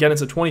kill it and get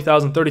into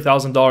 $20,000,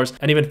 $30,000,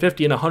 and even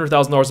 $50,000 and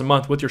 $100,000 a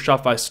month with your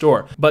Shopify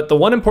store. But the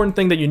one important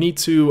thing that you need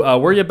to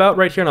worry about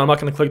right here, and I'm not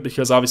going to click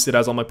because obviously it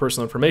has all my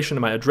personal information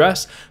and my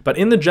address, but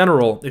in the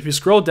general, if you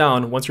scroll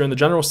down, once you're in the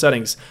general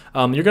settings,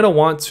 you're going to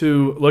want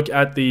to look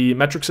at the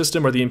metric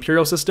system or the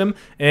imperial system,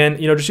 and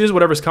just use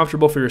whatever's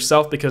comfortable for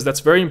yourself, because that's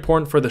very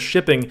important for the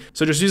shipping.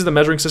 So just use the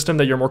measuring system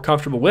that you're more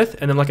comfortable with.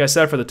 And then like I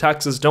said, for the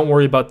taxes, don't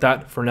worry about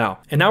that for now.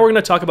 And now we're going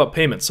to talk about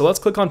payments. So let's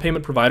click on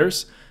payment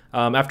providers.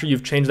 After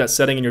you've changed that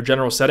setting in your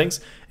general settings.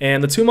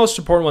 And the two most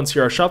important ones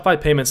here are Shopify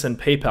Payments and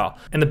PayPal.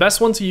 And the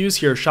best one to use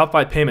here is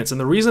Shopify Payments. And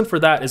the reason for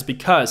that is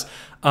because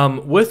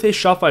with a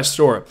Shopify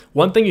store,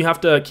 one thing you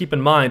have to keep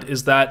in mind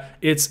is that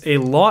it's a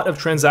lot of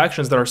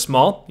transactions that are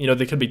small.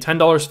 They could be $10,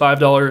 $5,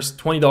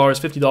 $20,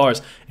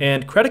 $50.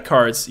 And credit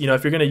cards,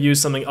 if you're going to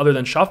use something other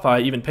than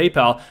Shopify, even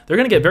PayPal, they're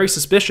going to get very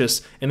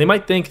suspicious, and they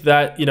might think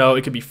that,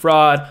 it could be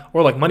fraud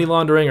or like money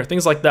laundering or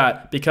things like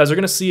that, because they're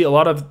going to see a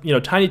lot of,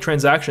 tiny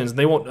transactions, and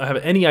they won't have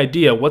any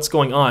idea what's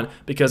going on,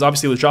 because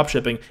obviously with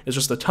dropshipping, it's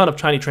just a ton of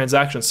tiny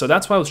transactions. So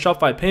that's why with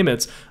Shopify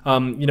Payments,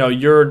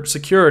 you're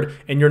secured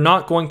and you're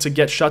not going to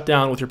get shut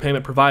down with your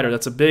payment provider.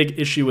 That's a big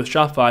issue with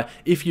Shopify.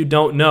 If you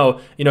don't know,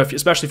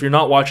 especially if you're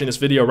not watching this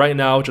video right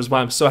now, which is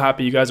why I'm so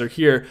happy you guys are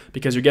here,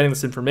 because you're getting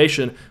this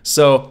information.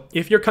 So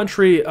if you're in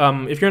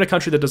a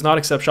country that does not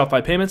accept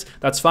Shopify Payments,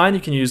 that's fine. You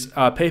can use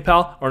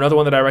PayPal, or another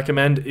one that I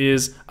recommend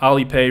is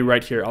Alipay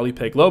right here,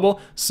 Alipay Global.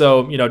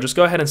 So, just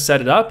go ahead and set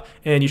it up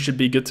and you should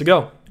be good to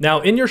go. Now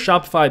in your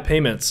Shopify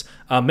Payments,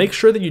 make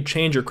sure that you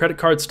change your credit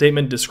card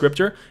statement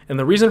descriptor. And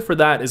the reason for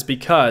that is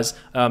because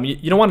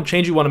you don't want to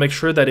change, you want to make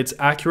sure that it's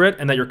accurate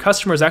and that your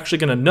customer is actually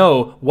going to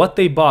know what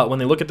they bought when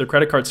they look at their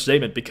credit card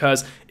statement.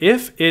 Because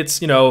if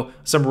it's,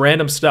 some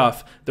random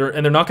stuff,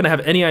 they're not going to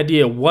have any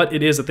idea what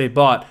it is that they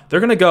bought, they're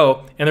going to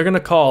go and they're going to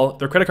call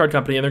their credit card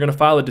company and they're going to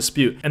file a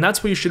dispute. And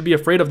that's what you should be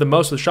afraid of the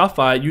most with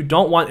Shopify. You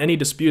don't want any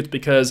disputes,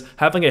 because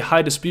having a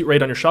high dispute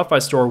rate on your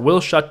Shopify store will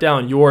shut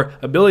down your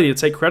ability to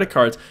take credit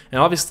cards. And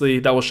obviously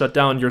that will shut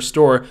down your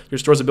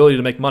store's ability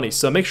to make money.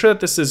 So make sure that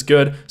this is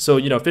good.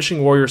 So,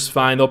 Fishing Warrior's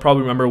fine. They'll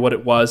probably remember what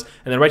it was.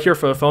 And then right here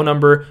for a phone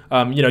number,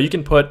 you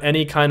can put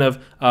any kind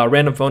of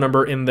random phone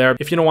number in there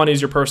if you don't want to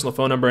use your personal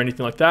phone number or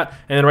anything like that.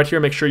 And then right here,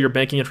 make sure your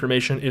banking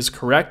information is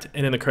correct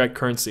and in the correct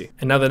currency.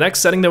 And now the next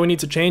setting that we need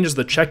to change is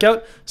the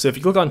checkout. So if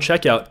you click on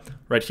checkout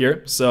right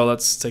here, so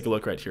let's take a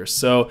look right here.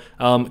 So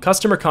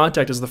customer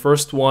contact is the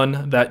first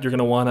one that you're going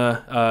to want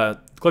to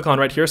click on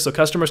right here. So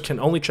customers can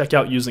only check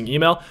out using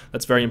email.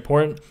 That's very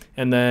important.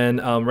 And then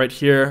right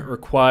here,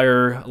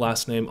 require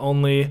last name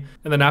only.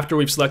 And then after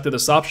we've selected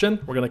this option,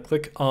 we're going to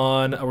click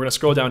on, we're going to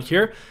scroll down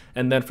here.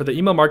 And then for the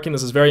email marketing,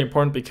 this is very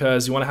important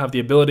because you want to have the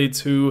ability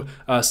to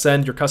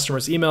send your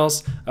customers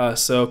emails.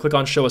 So click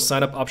on show a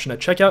sign up option at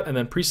checkout and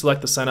then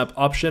pre-select the sign up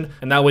option.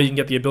 And that way you can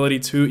get the ability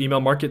to email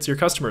market to your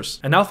customers.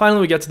 And now finally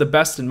we get to the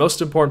best and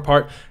most important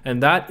part,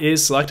 and that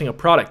is selecting a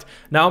product.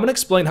 Now I'm going to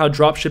explain how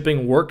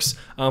dropshipping works.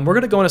 We're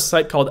going to go on a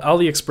site called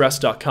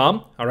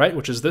aliexpress.com, all right,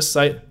 which is this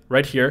site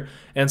right here.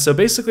 And so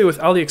basically with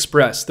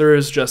AliExpress, there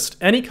is just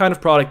any kind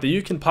of product that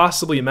you can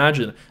possibly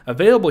imagine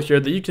available here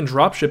that you can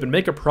dropship and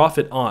make a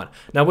profit on.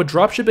 Now what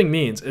dropshipping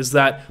means is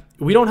that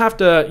we don't have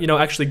to,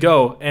 actually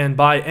go and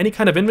buy any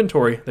kind of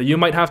inventory that you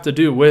might have to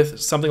do with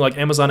something like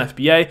Amazon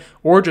FBA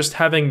or just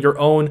having your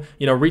own,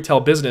 retail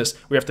business.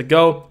 We have to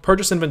go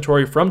purchase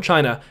inventory from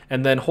China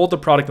and then hold the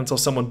product until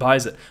someone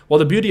buys it. Well,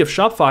 the beauty of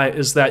Shopify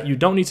is that you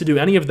don't need to do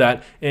any of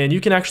that, and you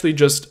can actually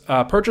just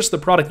purchase the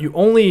product. You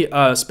only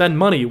spend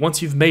money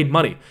once you've made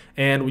money.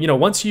 And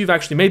once you've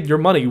actually made your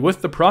money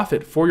with the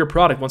profit for your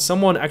product, when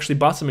someone actually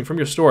bought something from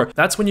your store,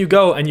 that's when you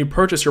go and you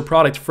purchase your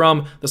product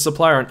from the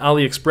supplier on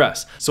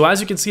AliExpress. So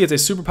as you can see, it's a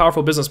super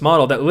powerful business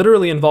model that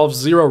literally involves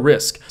zero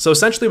risk. So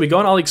essentially we go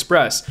on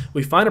AliExpress,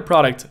 we find a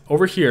product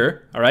over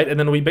here, all right, and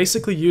then we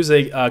basically use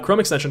a Chrome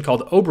extension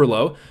called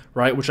Oberlo,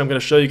 right, which I'm going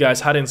to show you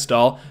guys how to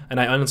install, and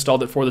I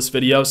uninstalled it for this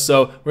video.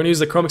 So we're going to use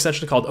the Chrome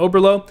extension called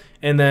Oberlo,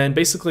 and then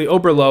basically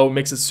Oberlo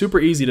makes it super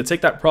easy to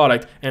take that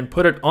product and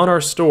put it on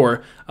our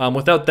store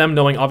without them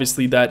knowing,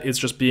 obviously, that it's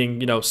just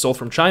being sold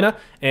from China.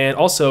 And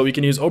also we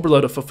can use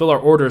Oberlo to fulfill our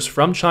orders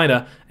from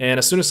China, and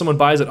as soon as someone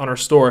buys it on our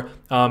store,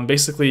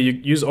 basically you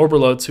use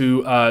Oberlo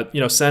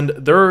to send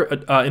their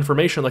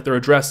information, like their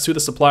address, to the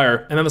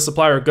supplier, and then the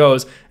supplier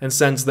goes and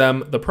sends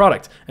them the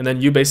product, and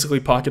then you basically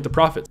pocket the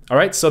profit. All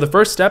right, so the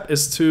first step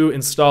is to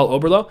install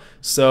Oberlo.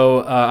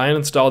 So I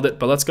uninstalled it,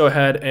 but let's go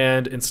ahead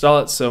and install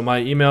it. So my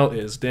email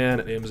is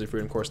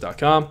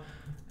dan@amazonfreedomcourse.com.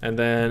 And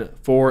then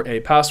for a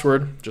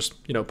password,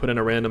 just put in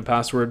a random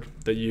password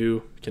that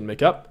you can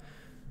make up.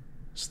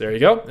 So there you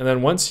go. And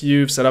then once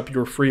you've set up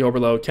your free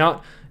Oberlo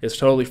account, it's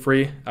totally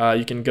free.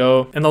 You can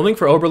go, and the link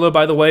for Oberlo,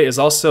 by the way, is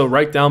also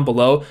right down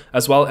below,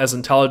 as well as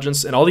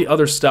intelligence and all the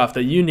other stuff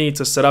that you need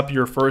to set up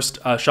your first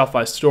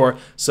Shopify store.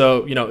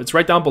 So, it's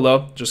right down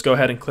below. Just go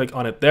ahead and click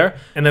on it there.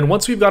 And then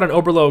once we've got an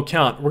Oberlo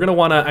account, we're going to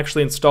want to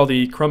actually install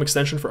the Chrome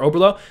extension for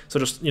Oberlo. So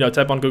just,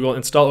 type on Google,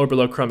 install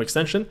Oberlo Chrome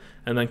extension,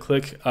 and then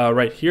click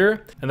right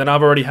here. And then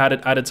I've already had it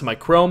added to my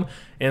Chrome.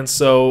 And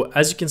so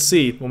as you can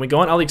see, when we go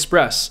on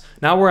AliExpress,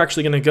 now we're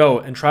actually going to go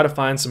and try to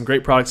find some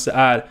great products to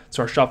add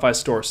to our Shopify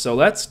store. So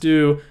let's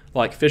do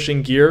like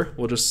fishing gear.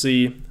 We'll just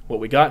see what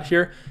we got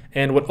here.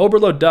 And what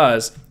Oberlo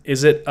does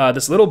is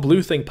this little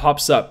blue thing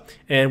pops up.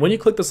 And when you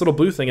click this little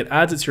blue thing, it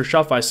adds it to your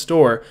Shopify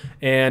store.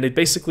 And it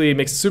basically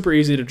makes it super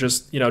easy to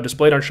just,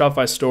 display it on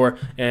Shopify store,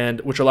 and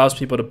which allows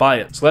people to buy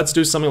it. So let's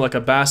do something like a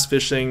bass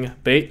fishing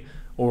bait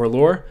or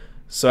lure.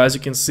 So as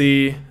you can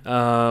see,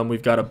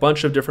 we've got a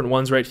bunch of different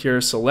ones right here.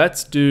 So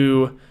let's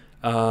do,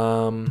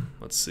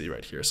 let's see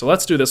right here. So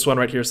let's do this one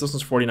right here. So this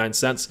one's 49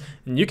 cents.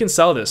 And you can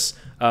sell this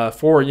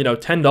for,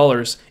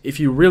 $10 if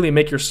you really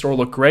make your store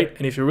look great,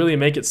 and if you really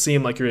make it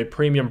seem like you're a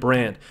premium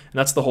brand. And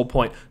that's the whole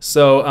point.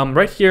 So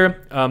right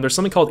here, there's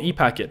something called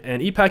ePacket.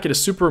 And ePacket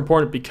is super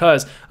important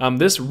because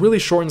this really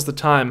shortens the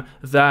time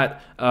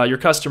that your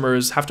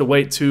customers have to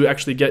wait to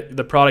actually get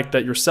the product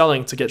that you're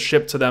selling to get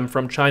shipped to them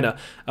from China.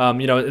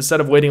 Instead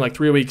of waiting like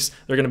 3 weeks,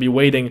 they're going to be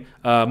waiting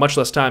much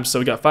less time. So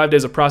we got 5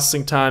 days of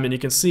processing time, and you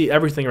can see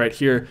everything right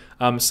here.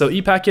 So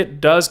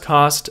ePacket does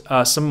cost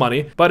some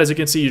money, but as you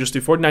can see, you just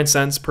do 49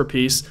 cents per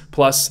piece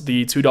plus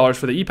the $2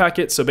 for the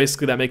ePacket. So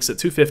basically that makes it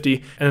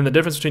 $2.50. And then the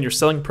difference between your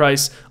selling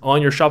price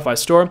on your Shopify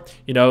store,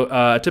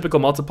 a typical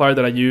multiplier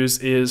that I use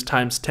is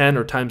times 10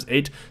 or times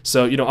 8.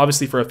 So,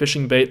 obviously for a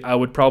fishing bait, I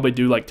would probably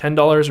do like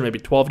 $10 or maybe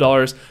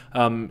 $12,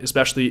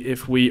 especially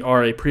if we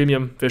are a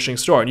premium fishing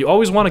store. And you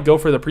always want to go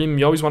for the premium.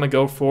 You always want to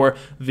go for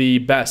the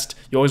best.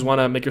 You always want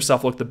to make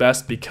yourself look the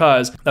best,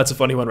 because that's a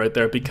funny one right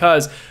there,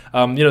 because,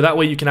 that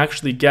way you can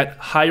actually get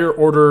higher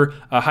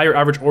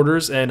average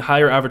orders and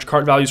higher average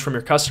cart values from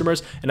your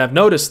customers. And I've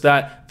noticed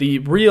that the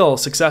real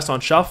success on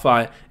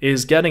Shopify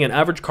is getting an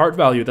average cart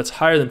value that's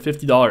higher than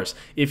 $50.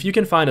 If you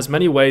can find as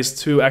many ways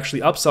to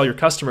actually upsell your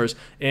customers,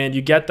 and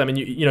you get them, and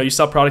you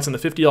sell products in the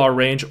 $50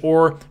 range,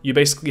 or you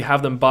basically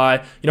have them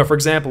buy, for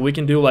example, we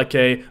can do like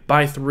a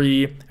buy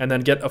 3 and then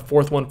get a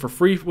 4th one for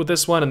free with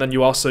this one, and then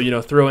you also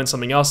throw in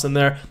something else in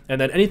there, and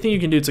then anything you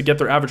can do to get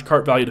their average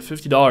cart value to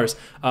 $50.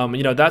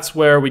 That's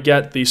where we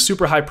get the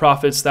super high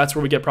profits. That's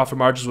where we get profit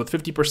margins with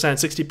 50%,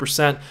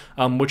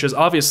 60%, which is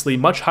obviously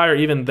much higher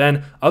even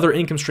than other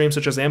income streams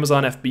such as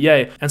Amazon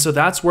FBA. And so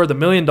that's where the $1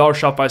 million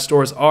Shopify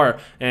stores are.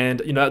 And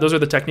those are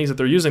the techniques that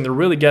they're using. They're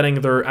really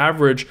getting their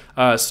average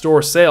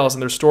store sales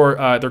and their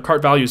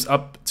cart values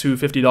up to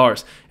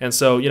 $50. And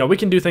so we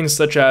can do things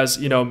such as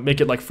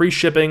make it like free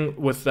shipping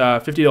with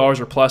 $50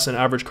 or plus in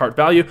average cart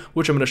value,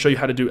 which I'm going to show you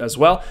how to do as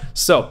well.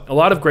 So a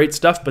lot of great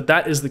stuff, but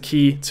that is the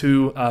key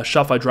to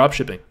Shopify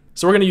dropshipping.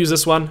 So we're going to use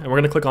this one, and we're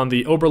going to click on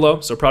the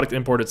Oberlo, so product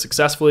imported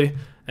successfully.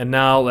 And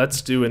now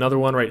let's do another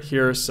one right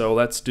here. So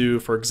let's do,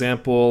 for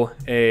example,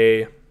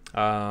 a,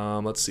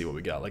 let's see what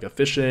we got, like a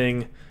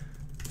fishing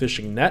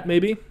net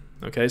maybe.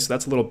 Okay, so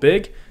that's a little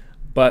big,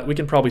 but we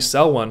can probably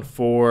sell one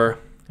for,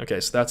 okay,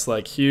 so that's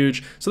like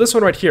huge. So this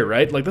one right here,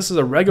 right? Like this is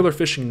a regular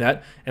fishing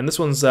net, and this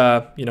one's,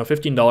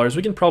 $15.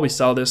 We can probably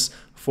sell this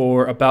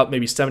for about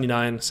maybe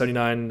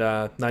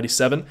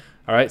 $79.97.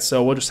 All right,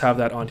 so we'll just have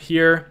that on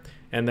here.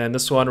 And then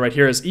this one right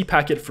here is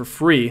ePacket for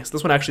free. So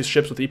this one actually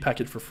ships with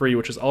ePacket for free,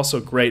 which is also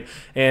great.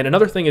 And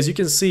another thing is you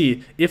can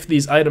see if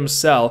these items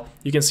sell.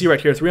 You can see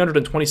right here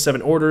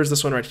 327 orders.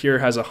 This one right here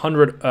has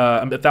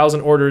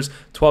 1,000 orders,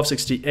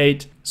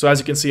 1268. So as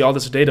you can see, all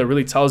this data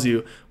really tells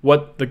you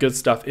what the good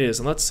stuff is.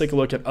 And let's take a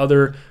look at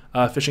other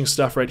fishing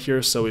stuff right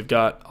here. So we've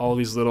got all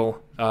these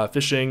little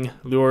fishing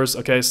lures.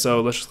 Okay, so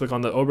let's just click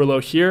on the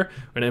Oberlo here.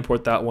 We're gonna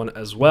import that one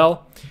as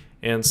well.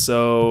 And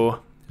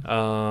so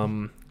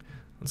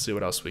let's see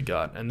what else we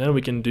got. And then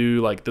we can do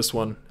like this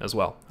one as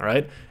well, all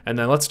right? And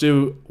then let's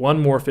do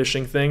one more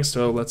fishing thing.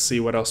 So let's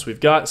see what else we've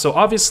got. So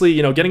obviously,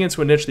 getting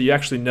into a niche that you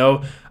actually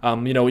know,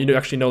 you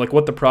actually know like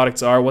what the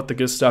products are, what the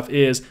good stuff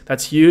is,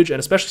 that's huge. And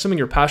especially something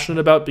you're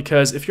passionate about,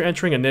 because if you're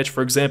entering a niche,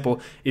 for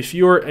example, if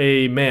you're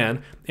a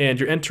man and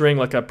you're entering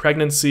like a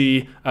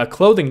pregnancy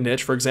clothing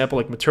niche, for example,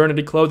 like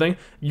maternity clothing,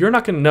 you're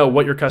not gonna know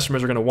what your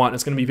customers are gonna want.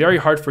 It's gonna be very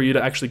hard for you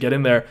to actually get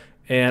in there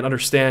and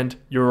understand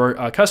your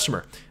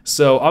customer.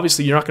 So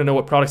obviously you're not going to know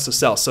what products to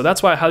sell. So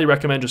that's why I highly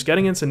recommend just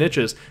getting into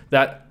niches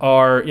that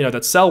are,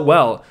 that sell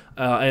well,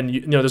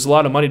 and there's a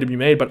lot of money to be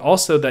made, but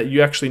also that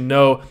you actually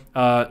know,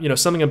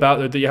 something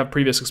about it that you have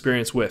previous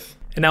experience with.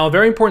 And now a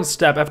very important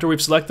step after we've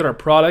selected our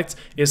product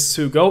is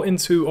to go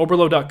into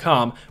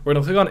Oberlo.com. We're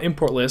going to click on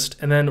import list,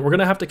 and then we're going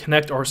to have to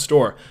connect our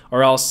store,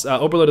 or else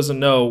Oberlo doesn't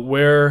know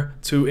where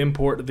to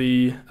import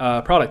the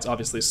products,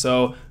 obviously.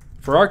 So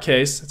for our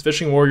case, it's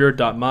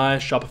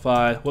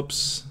fishingwarrior.my.shopify.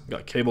 Whoops,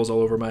 got cables all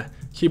over my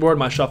keyboard.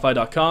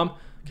 myshopify.com.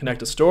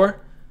 Connect a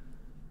store.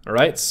 All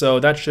right, so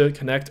that should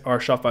connect our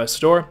Shopify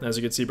store. As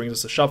you can see, it brings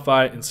us to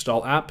Shopify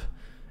install app.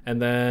 And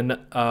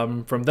then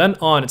from then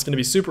on, it's going to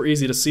be super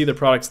easy to see the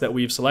products that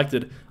we've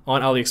selected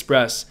on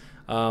AliExpress.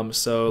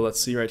 So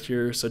let's see right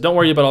here. So don't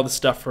worry about all this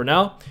stuff for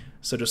now.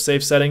 So just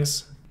save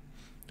settings.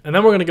 And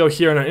then we're going to go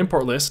here in our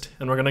import list,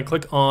 and we're going to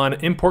click on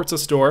import to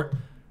store,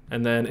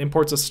 and then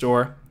import to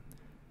store.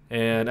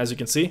 And as you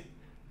can see,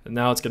 and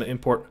now it's going to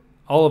import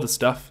all of the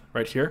stuff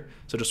right here.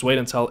 So just wait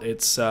until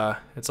it's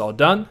all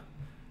done.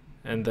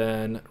 And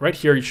then right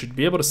here, you should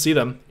be able to see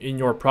them in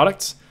your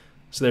products.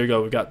 So there you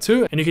go, we've got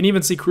 2. And you can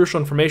even see crucial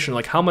information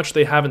like how much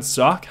they have in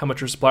stock, how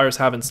much your suppliers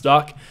have in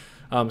stock.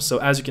 So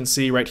as you can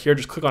see right here,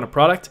 just click on a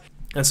product.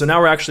 And so now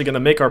we're actually going to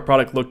make our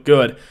product look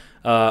good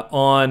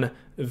on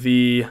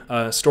the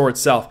store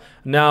itself.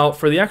 Now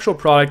for the actual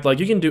product, like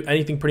you can do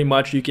anything pretty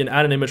much. You can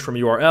add an image from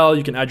URL,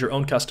 you can add your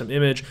own custom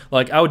image.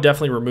 Like I would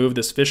definitely remove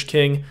this Fish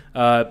King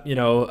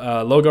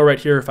logo right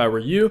here if I were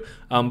you.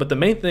 But the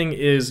main thing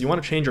is you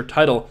want to change your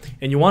title,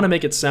 and you want to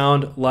make it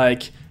sound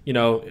like,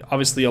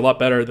 obviously a lot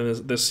better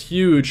than this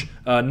huge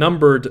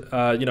numbered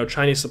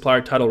Chinese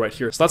supplier title right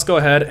here. So let's go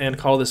ahead and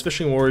call this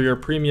Fishing Warrior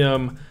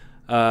Premium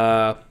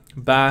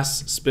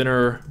Bass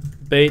Spinner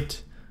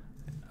Bait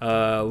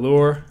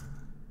Lure.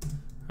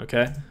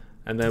 Okay,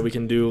 and then we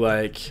can do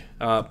like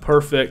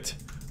perfect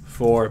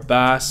for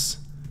bass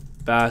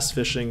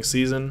fishing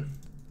season.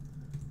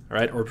 All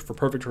right, or for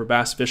perfect for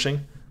bass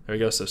fishing. There we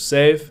go, so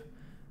save.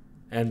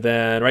 And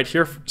then right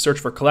here, search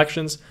for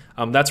collections.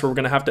 That's where we're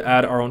gonna have to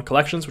add our own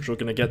collections, which we're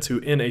gonna get to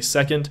in a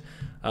second.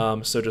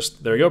 So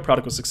just, there you go,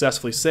 product was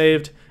successfully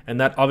saved. And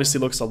that obviously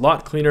looks a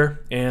lot cleaner.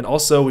 And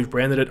also we've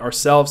branded it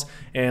ourselves.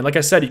 And like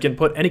I said, you can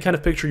put any kind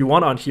of picture you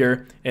want on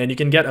here, and you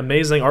can get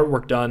amazing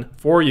artwork done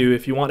for you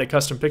if you want a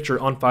custom picture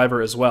on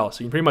Fiverr as well.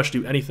 So you can pretty much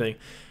do anything.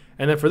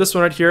 And then for this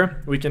one right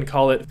here, we can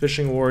call it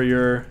Fishing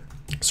Warrior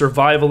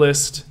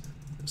Survivalist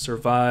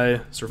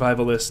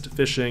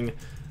Fishing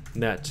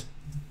Net.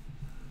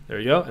 There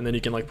you go. And then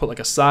you can like put like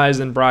a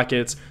size in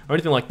brackets or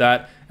anything like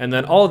that. And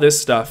then all of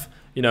this stuff,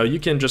 you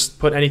can just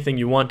put anything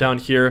you want down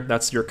here.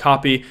 That's your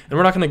copy. And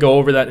we're not going to go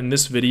over that in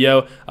this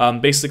video.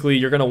 Basically,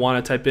 you're going to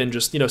want to type in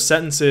just,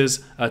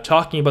 sentences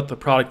talking about the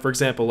product. For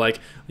example,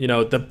 like,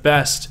 the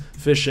best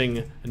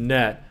fishing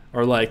net,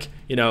 or like,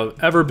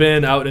 ever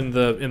been out in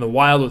the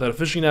wild without a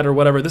fishing net or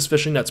whatever. This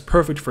fishing net's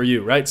perfect for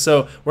you, right?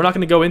 So we're not going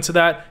to go into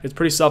that. It's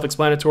pretty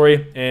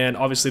self-explanatory, and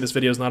obviously this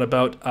video is not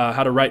about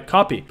how to write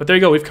copy. But there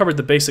you go, we've covered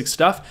the basic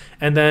stuff.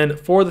 And then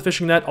for the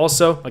fishing net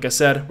also, like I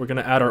said, we're going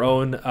to add our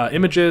own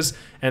images,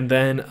 and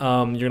then you're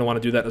going to want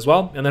to do that as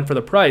well. And then for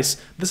the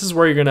price, this is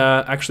where you're going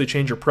to actually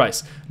change your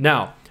price.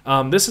 Now,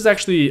 this is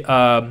actually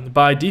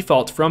by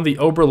default from the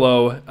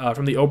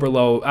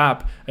Oberlo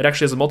app. It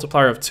actually has a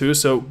multiplier of 2.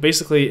 So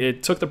basically,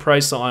 it took the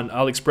price on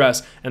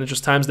AliExpress and it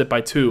just times it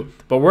by 2.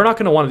 But we're not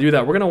going to want to do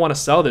that. We're going to want to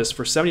sell this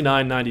for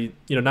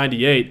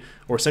 $79.98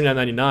 or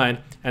 $79.99,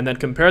 and then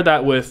compare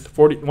that with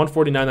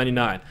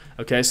 $149.99.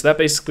 Okay, so that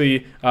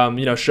basically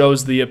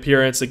shows the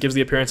appearance. It gives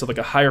the appearance of like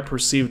a higher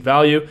perceived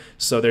value.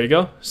 So there you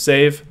go.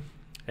 Save,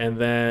 and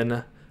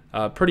then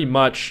pretty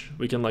much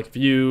we can like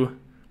view.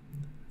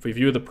 If we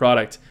view the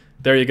product,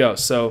 there you go.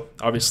 So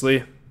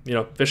obviously,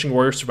 Fishing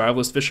Warrior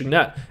Survivalist Fishing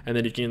Net, and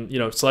then you can,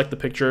 select the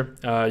picture.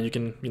 You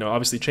can,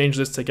 obviously change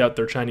this, take out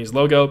their Chinese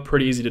logo.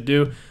 Pretty easy to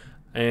do.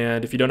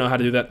 And if you don't know how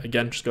to do that,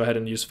 again, just go ahead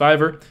and use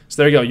Fiverr.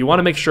 So there you go. You want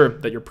to make sure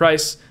that your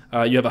price,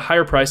 you have a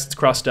higher price, it's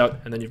crossed out,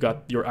 and then you've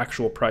got your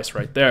actual price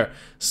right there.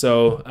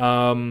 So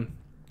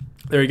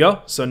there you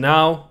go. So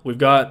now we've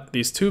got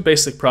these 2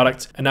 basic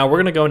products, and now we're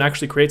going to go and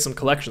actually create some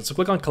collections. So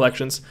click on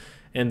collections,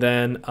 and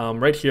then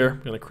right here,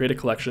 I'm going to create a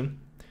collection.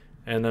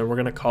 And then we're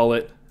going to call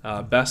it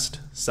best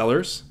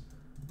sellers.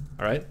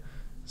 All right,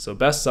 so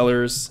best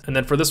sellers. And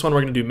then for this one,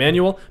 we're going to do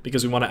manual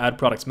because we want to add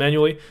products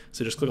manually.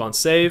 So just click on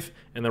save.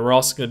 And then we're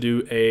also going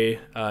to do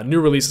a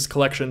new releases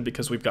collection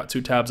because we've got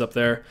 2 tabs up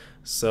there.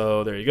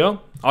 So there you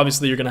go.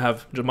 Obviously, you're going to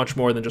have much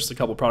more than just a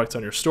couple products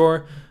on your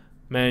store.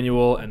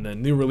 Manual, and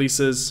then new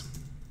releases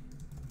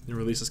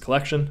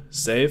collection,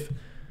 save.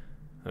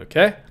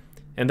 Okay.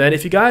 And then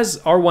if you guys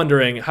are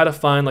wondering how to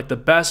find like the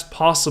best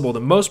possible, the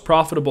most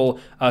profitable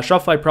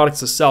Shopify products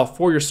to sell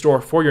for your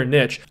store, for your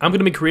niche, I'm going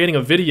to be creating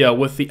a video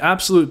with the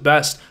absolute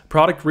best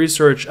product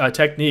research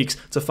techniques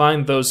to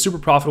find those super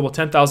profitable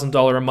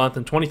 $10,000 a month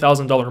and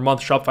 $20,000 a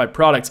month Shopify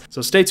products.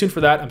 So stay tuned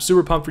for that. I'm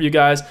super pumped for you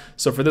guys.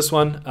 So for this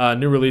one,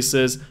 new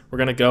releases, we're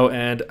going to go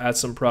and add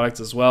some products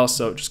as well.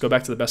 So just go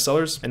back to the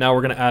bestsellers, and now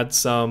we're going to add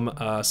some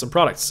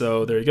products.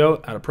 So there you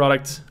go, add a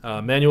product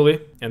manually,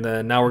 and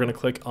then now we're going to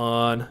click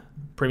on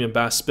premium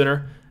bass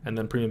spinner and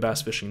then premium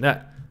bass fishing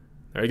net.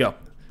 There you go.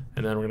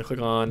 And then we're going to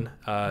click on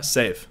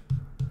save.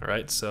 All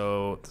right,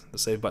 so the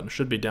save button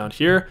should be down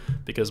here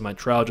because my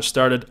trial just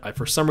started. I,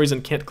 for some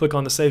reason, can't click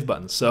on the save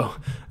button, so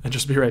I'll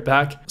just be right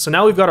back. So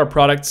now we've got our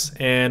products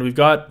and we've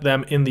got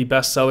them in the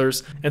best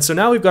sellers. And so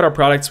now we've got our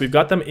products, we've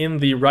got them in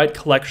the right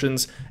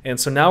collections. And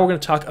so now we're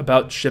going to talk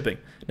about shipping.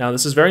 Now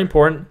this is very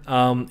important,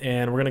 and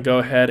we're going to go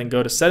ahead and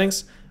go to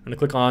settings. I'm going to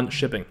click on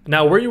shipping.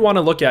 Now where you want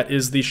to look at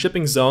is the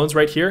shipping zones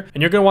right here,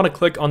 and you're going to want to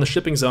click on the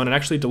shipping zone and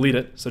actually delete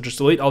it. So just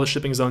delete all the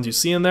shipping zones you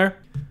see in there.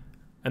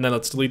 And then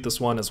let's delete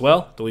this one as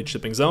well, delete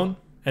shipping zone.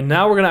 And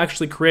now we're going to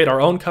actually create our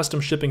own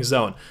custom shipping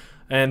zone.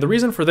 And the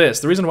reason for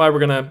this, the reason why we're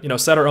going to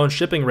set our own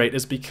shipping rate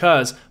is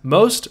because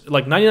most,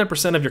 like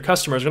 99% of your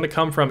customers are going to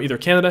come from either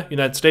Canada,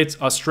 United States,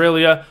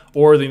 Australia,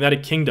 or the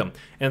United Kingdom.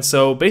 And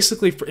so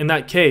basically in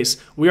that case,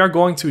 we are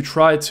going to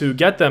try to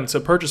get them to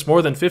purchase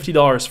more than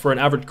 $50 for an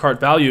average cart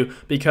value,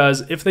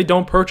 because if they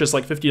don't purchase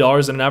like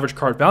 $50 in an average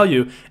cart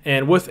value,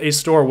 and with a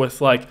store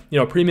with like,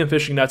 premium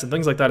fishing nets and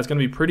things like that, it's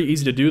going to be pretty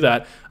easy to do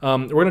that.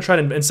 We're going to try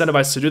to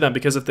incentivize to do that,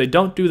 because if they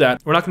don't do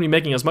that, we're not going to be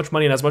making as much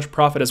money and as much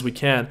profit as we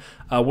can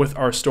with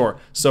our store.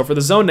 So for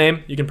the zone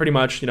name, you can pretty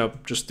much,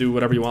 just do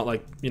whatever you want,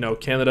 like,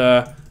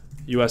 Canada,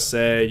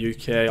 USA,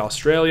 UK,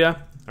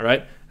 Australia, all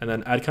right? And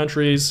then add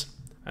countries.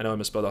 I know I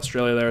misspelled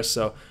Australia there,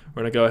 so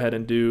we're gonna go ahead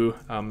and do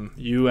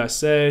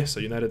USA, so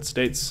United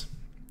States.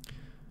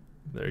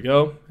 There you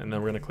go. And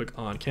then we're gonna click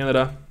on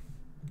Canada,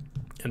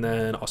 and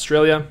then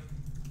Australia,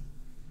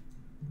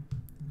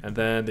 and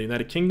then the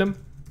United Kingdom.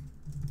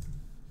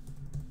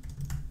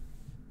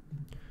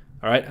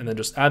 All right, and then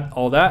just add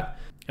all that.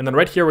 And then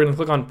right here, we're gonna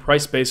click on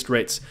price-based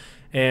rates.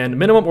 And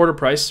minimum order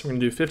price, we're gonna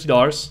do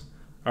 $50,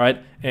 all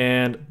right?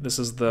 And this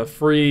is the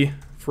free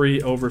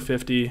over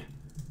 50,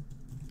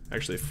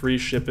 actually free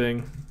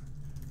shipping,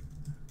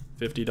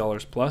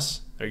 $50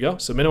 plus. There you go.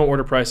 So minimum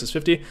order price is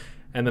 50,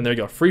 and then there you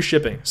go, free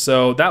shipping.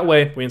 So that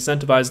way we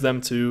incentivize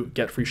them to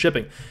get free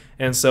shipping.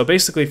 And so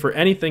basically for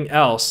anything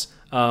else,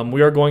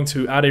 we are going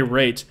to add a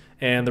rate,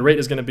 and the rate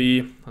is going to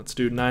be, let's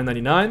do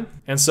 $9.99.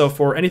 And so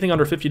for anything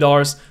under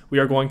 $50, we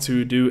are going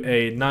to do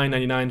a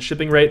 $9.99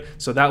 shipping rate.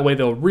 So that way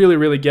they'll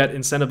really get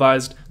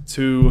incentivized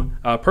to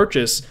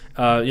purchase,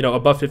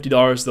 above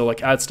 $50. They'll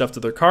like add stuff to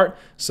their cart.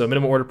 So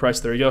minimum order price,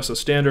 there you go. So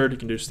standard, you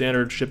can do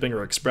standard shipping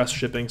or express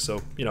shipping.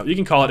 So, you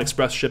can call it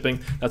express shipping.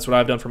 That's what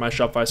I've done for my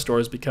Shopify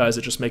stores, because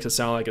it just makes it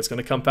sound like it's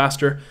going to come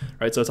faster,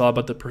 right? So it's all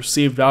about the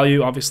perceived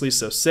value, obviously.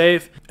 So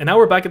save. And now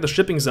we're back at the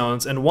shipping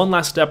zones. And one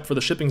last step for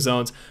the shipping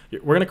zones,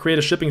 we're going to create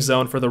a shipping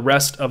zone for the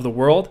rest of the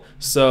world.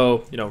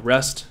 So,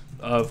 rest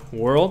of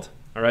world.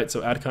 All right.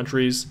 So add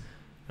countries,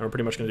 and we're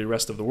pretty much going to do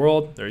rest of the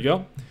world. There you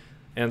go.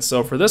 And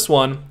so for this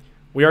one,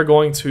 we are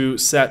going to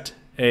set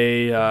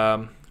a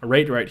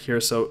rate right here.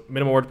 So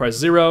minimum order price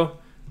 0.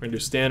 We're gonna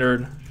do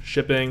standard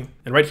shipping,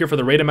 and right here for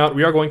the rate amount,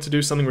 we are going to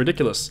do something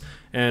ridiculous,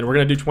 and we're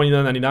gonna do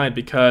 $29.99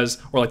 because,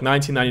 or like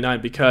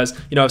 $19.99, because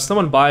if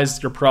someone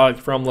buys your product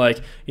from like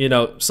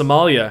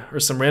Somalia or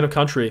some random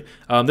country,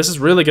 this is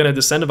really gonna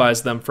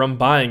disincentivize them from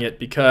buying it,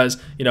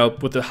 because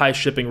with the high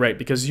shipping rate,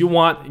 because you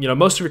want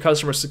most of your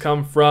customers to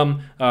come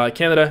from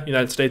Canada,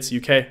 United States,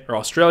 UK, or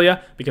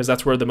Australia, because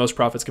that's where the most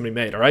profits can be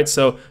made. All right,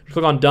 so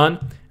click on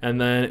done,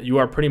 and then you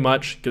are pretty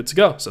much good to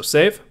go. So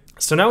save.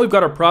 So now we've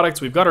got our products,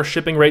 we've got our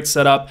shipping rate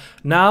set up.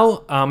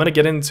 Now I'm gonna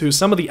get into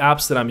some of the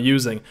apps that I'm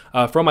using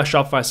from my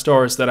Shopify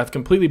stores that have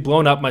completely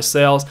blown up my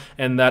sales,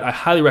 and that I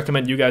highly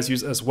recommend you guys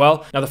use as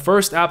well. Now the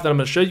first app that I'm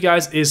gonna show you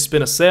guys is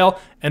Spin a Sale,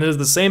 and it is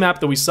the same app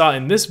that we saw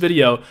in this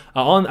video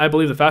on, I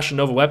believe, the Fashion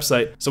Nova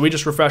website. So we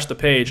just refreshed the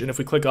page, and if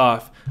we click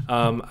off,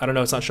 I don't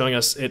know, it's not showing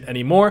us it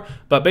anymore,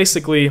 but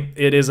basically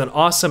it is an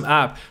awesome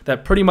app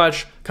that pretty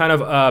much kind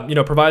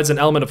of provides an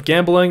element of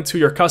gambling to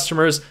your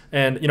customers,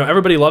 and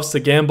everybody loves to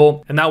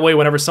gamble, and that way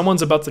whenever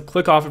someone's about to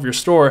click off of your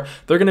store,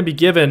 they're going to be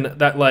given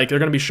that, like, they're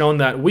going to be shown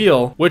that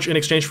wheel, which in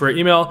exchange for an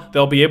email,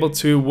 they'll be able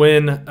to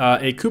win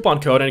a coupon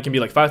code, and it can be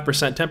like 5%,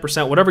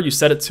 10%, whatever you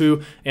set it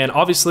to. And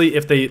obviously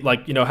if they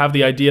have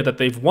the idea that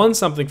they've won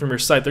something from your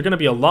site, they're going to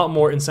be a lot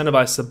more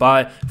incentivized to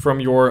buy from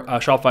your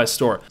Shopify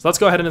store. So let's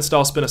go ahead and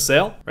install Spin a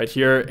Sale right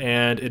here,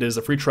 and it is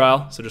a free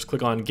trial, so just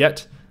click on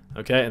get.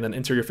 Okay, and then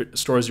enter your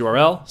store's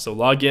URL. So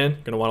log in.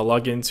 You're going to want to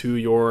log into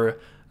your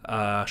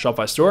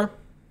Shopify store.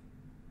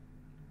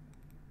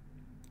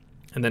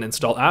 And then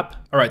install app.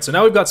 All right, so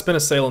now we've got Spin a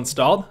Sale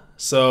installed.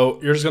 So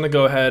you're just going to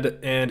go ahead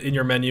and in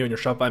your menu, in your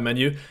Shopify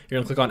menu, you're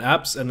going to click on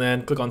apps and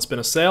then click on Spin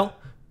a Sale.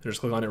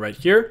 Just click on it right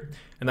here.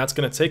 And that's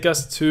going to take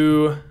us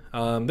to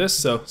this.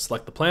 So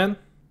select the plan.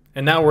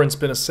 And now we're in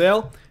Spin a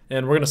Sale.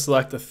 and we're going to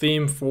select the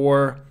theme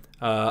for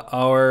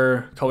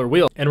our color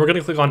wheel, and we're going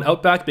to click on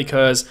Outback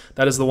because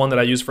that is the one that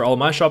I use for all of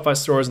my Shopify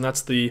stores, and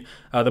that's the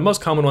most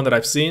common one that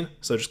I've seen.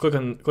 So just click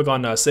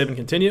on Save and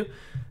Continue,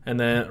 and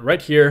then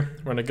right here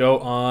we're going to go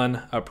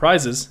on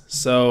prizes.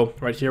 So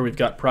right here we've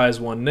got prize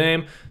one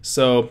name.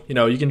 So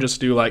you can just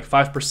do like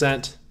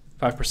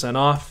 5%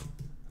 off.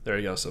 There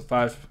you go. So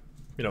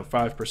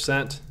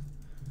 5%.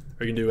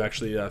 Or you can do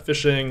actually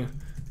fishing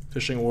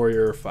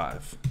warrior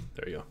 5.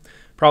 There you go.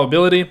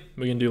 Probability,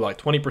 we can do like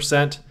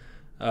 20%.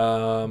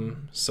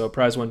 So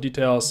prize one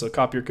details, so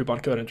copy your coupon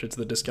code, enter it to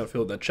the discount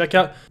field at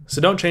checkout.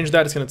 So don't change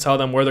that, it's going to tell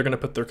them where they're going to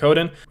put their code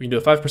in. We can do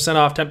a 5%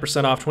 off,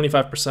 10% off,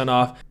 25%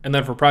 off, and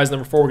then for prize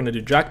number 4, we're going to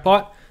do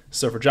jackpot.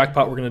 So for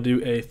jackpot, we're going to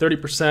do a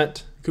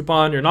 30%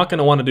 coupon. You're not going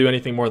to want to do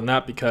anything more than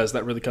that because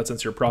that really cuts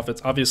into your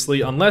profits,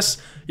 obviously, unless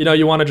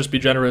you want to just be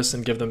generous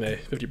and give them a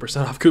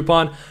 50% off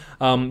coupon.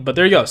 But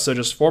there you go. So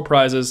just 4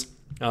 prizes.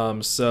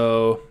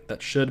 So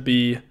that should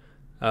be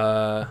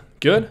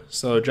good.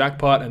 So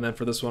jackpot, and then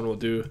for this one we'll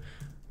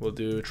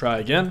do try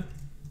again.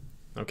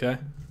 Okay,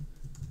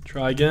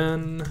 try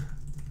again.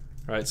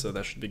 All right, so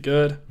that should be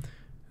good. And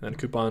then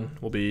coupon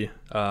will be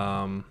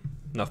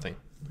nothing.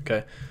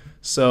 Okay,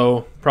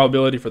 so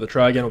probability for the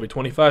try again will be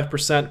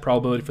 25%.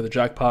 Probability for the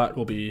jackpot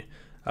will be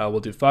we'll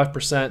do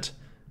 5%,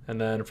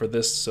 and then for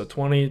this, so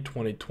 20,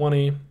 20,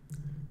 20.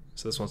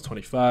 So this one's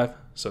 25,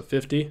 so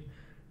 50,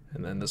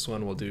 and then this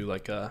one we'll do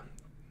like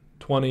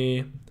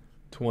 20,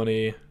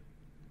 20,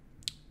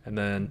 and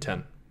then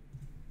 10.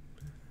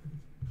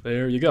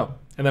 There you go.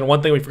 And then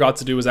one thing we forgot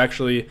to do was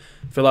actually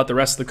fill out the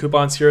rest of the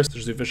coupons here. So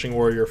just do Fishing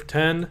Warrior for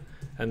 10,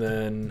 and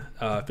then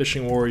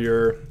Fishing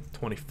Warrior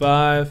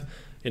 25,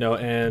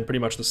 and pretty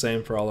much the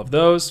same for all of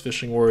those.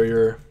 Fishing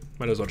Warrior,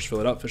 might as well just fill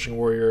it up. Fishing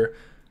Warrior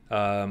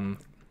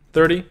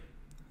 30.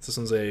 So this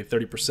one's a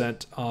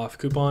 30% off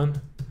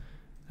coupon.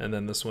 And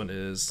then this one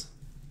is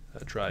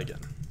try again.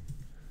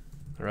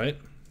 All right.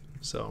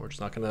 So we're just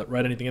not going to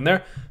write anything in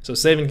there. So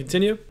save and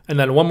continue. And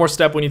then one more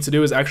step we need to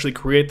do is actually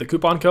create the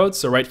coupon code.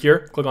 So right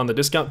here, click on the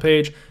discount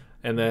page,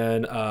 and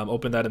then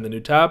open that in the new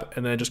tab,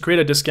 and then just create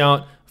a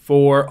discount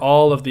for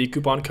all of the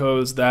coupon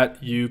codes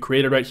that you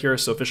created right here.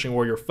 So Fishing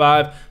Warrior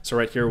 5. So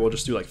right here, we'll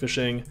just do like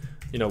Fishing,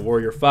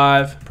 Warrior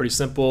 5, pretty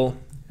simple.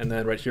 And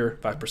then right here,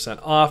 5%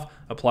 off,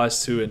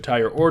 applies to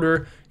entire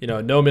order,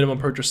 no minimum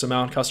purchase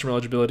amount, customer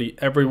eligibility,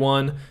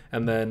 everyone.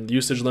 And then the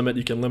usage limit,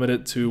 you can limit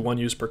it to 1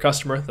 use per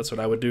customer. That's what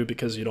I would do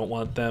because you don't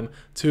want them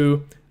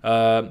to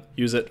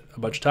use it a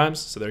bunch of times.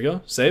 So there you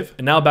go, save.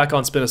 And now back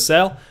on Spin a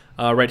Sale,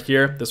 right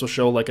here, this will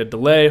show like a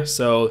delay.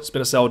 So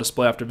Spin a Sale will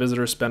display after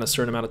visitors spend a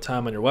certain amount of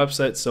time on your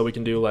website. So we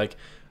can do like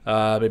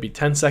maybe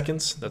 10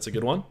 seconds. That's a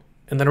good one.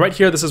 And then right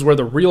here, this is where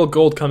the real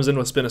gold comes in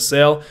with Spin a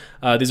Sale.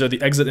 These are the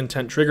exit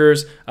intent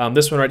triggers.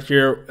 This one right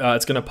here,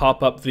 it's going to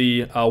pop up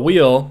the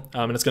wheel,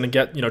 and it's going to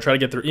get, try to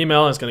get their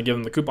email, and it's going to give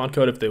them the coupon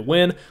code if they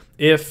win,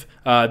 if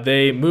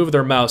they move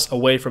their mouse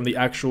away from the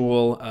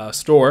actual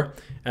store.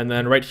 And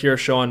then right here,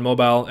 show on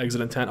mobile exit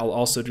intent, I'll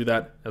also do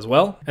that as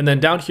well. And then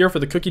down here for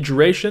the cookie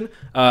duration,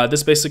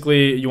 this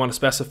basically, you want to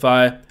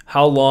specify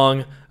how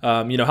long,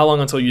 how long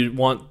until you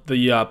want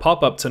the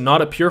pop-up to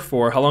not appear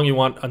for, how long you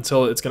want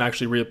until it's going to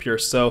actually reappear.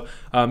 So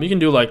you can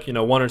do like, 1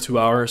 or 2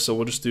 hours. So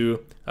we'll just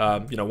do,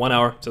 1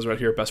 hour. It says right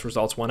here, best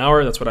results 1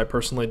 hour. That's what I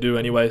personally do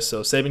anyway.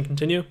 So save and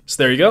continue.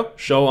 So there you go,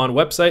 show on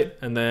website,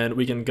 and then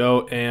we can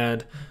go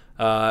and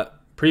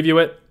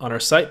preview it on our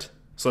site.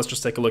 So let's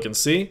just take a look and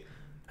see.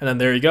 And then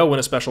there you go, win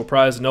a special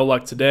prize, no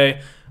luck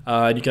today.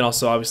 And you can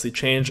also obviously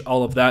change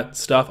all of that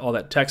stuff, all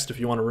that text. If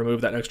you want to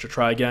remove that extra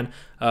try again,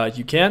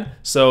 you can.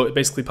 So it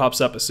basically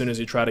pops up as soon as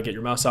you try to get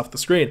your mouse off the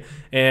screen.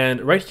 And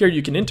right here,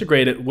 you can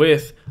integrate it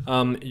with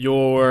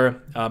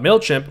your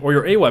MailChimp or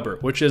your Aweber,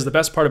 which is the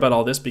best part about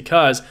all this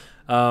because,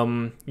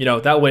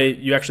 that way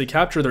you actually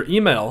capture their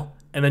email.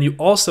 And then you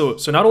also,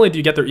 so not only do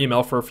you get their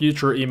email for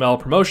future email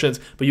promotions,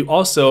 but you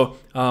also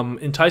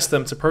entice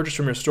them to purchase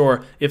from your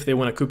store if they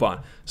win a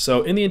coupon.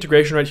 So in the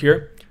integration right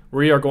here,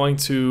 we are going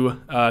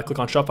to click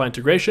on Shopify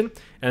integration,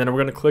 and then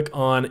we're going to click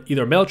on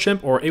either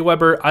MailChimp or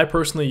Aweber. I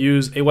personally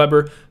use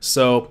Aweber,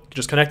 so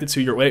just connect it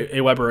to your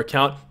Aweber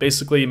account.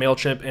 Basically,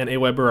 MailChimp and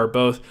Aweber are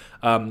both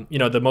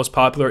the most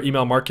popular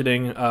email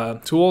marketing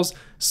tools.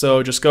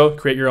 So just go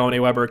create your own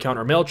Aweber account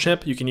or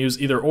MailChimp. You can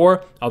use either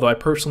or, although I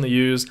personally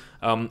use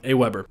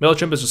Aweber.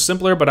 MailChimp is just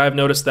simpler, but I've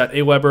noticed that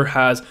Aweber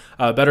has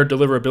better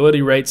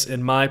deliverability rates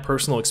in my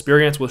personal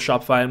experience with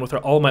Shopify and with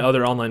all my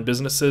other online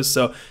businesses.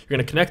 So you're going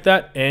to connect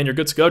that and you're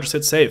good to go. Just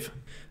hit save.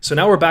 So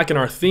now we're back in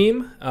our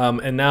theme,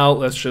 and now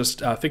let's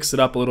just fix it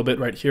up a little bit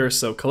right here.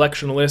 So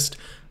collection list,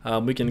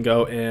 we can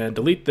go and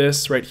delete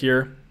this right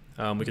here.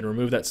 We can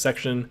remove that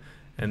section,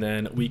 and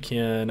then we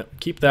can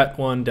keep that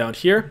one down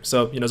here.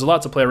 So, there's a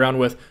lot to play around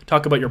with.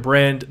 Talk about your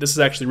brand. This is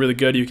actually really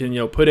good. You can,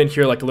 put in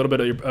here like a little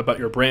bit about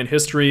your brand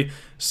history.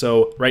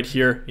 So right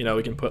here,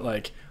 we can put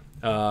like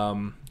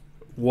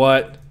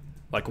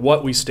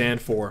what we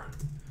stand for.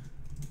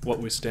 What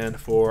we stand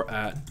for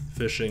at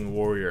Fishing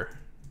Warrior.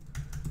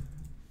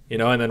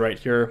 And then right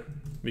here,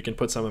 We can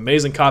put some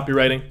amazing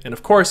copywriting. And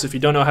of course, if you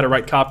don't know how to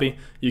write copy,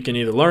 you can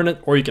either learn it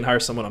or you can hire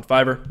someone on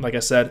Fiverr. Like I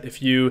said,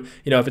 if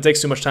it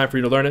takes too much time for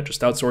you to learn it,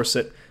 just outsource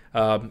it.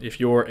 If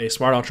you're a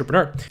smart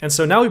entrepreneur. And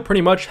so now we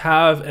pretty much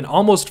have an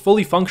almost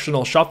fully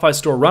functional Shopify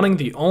store running.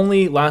 The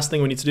only last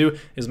thing we need to do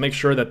is make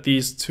sure that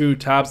these two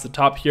tabs at the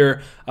top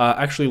here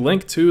actually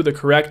link to the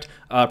correct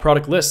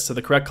product list, to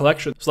the correct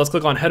collection. So let's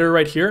click on header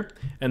right here.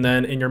 And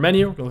then in your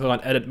menu, we're gonna click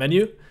on edit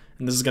menu.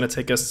 And this is going to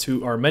take us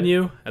to our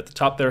menu at the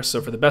top there. So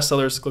for the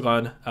bestsellers, click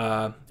on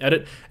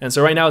edit. And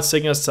so right now it's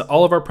taking us to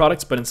all of our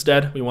products, but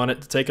instead we want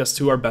it to take us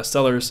to our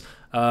bestsellers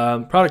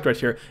product right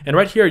here. And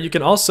right here, you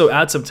can also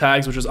add some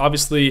tags, which is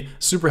obviously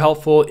super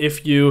helpful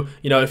if you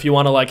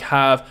want to like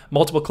have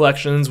multiple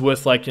collections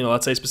with like,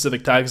 let's say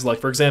specific tags, like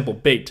for example,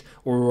 bait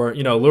or,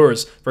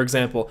 lures, for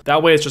example.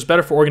 That way it's just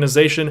better for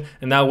organization.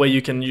 And that way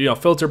you can,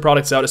 filter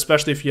products out,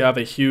 especially if you have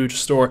a huge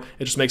store.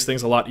 It just makes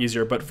things a lot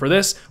easier. But for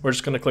this, we're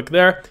just going to click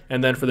there.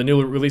 And then for the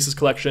new releases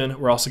collection,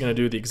 we're also going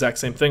to do the exact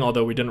same thing,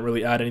 although we didn't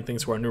really add anything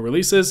to our new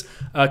releases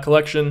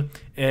collection.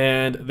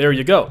 And there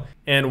you go.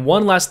 And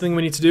one last thing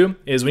we need to do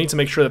is we need to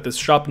make sure that this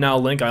shop now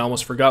link, I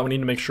almost forgot, we need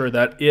to make sure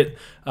that it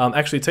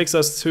actually takes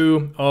us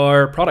to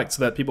our products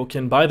so that people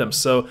can buy them.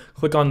 So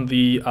click on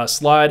the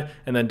slide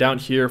and then down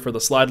here for the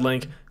slide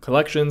link,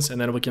 collections, and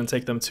then we can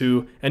take them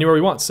to anywhere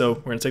we want. So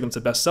we're gonna take them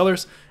to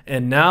bestsellers.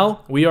 And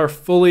now we are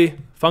fully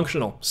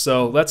functional.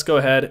 So let's go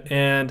ahead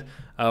and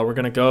we're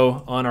gonna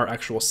go on our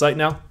actual site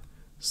now.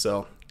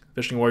 So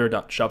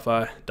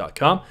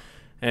fishingwarrior.shopify.com.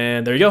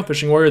 And there you go,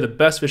 Fishing Warrior, the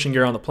best fishing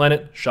gear on the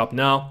planet. Shop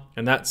now,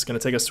 and that's going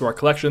to take us to our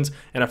collections.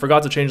 And I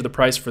forgot to change the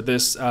price for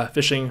this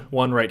fishing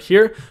one right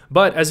here.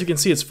 But as you can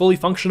see, it's fully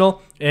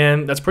functional,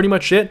 and that's pretty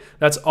much it.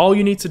 That's all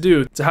you need to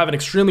do to have an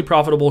extremely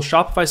profitable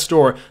Shopify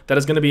store that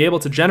is going to be able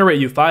to generate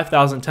you $5,000,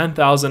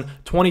 $10,000,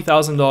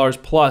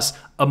 $20,000 plus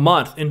a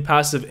month in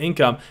passive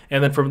income.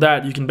 And then from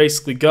that, you can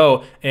basically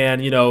go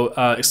and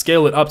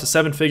scale it up to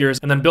 7 figures,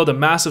 and then build a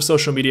massive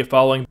social media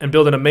following and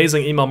build an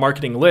amazing email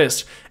marketing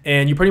list.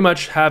 And you pretty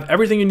much have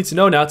everything you need to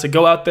know now to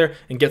go out there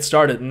and get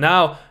started. And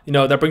now,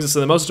 that brings us to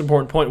the most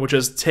important point, which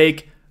is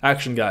take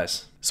action,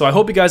 guys. So I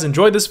hope you guys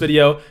enjoyed this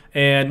video,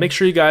 and make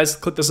sure you guys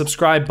click the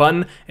subscribe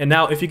button. And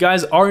now if you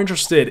guys are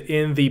interested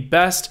in the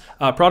best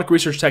product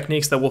research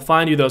techniques that will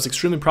find you those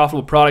extremely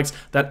profitable products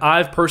that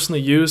I've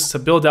personally used to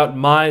build out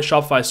my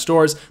Shopify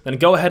stores, then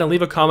go ahead and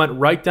leave a comment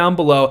right down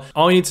below.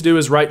 All you need to do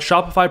is write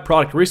Shopify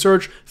product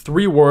research,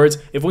 3 words.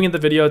 If we get the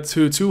video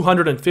to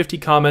 250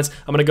 comments,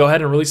 I'm gonna go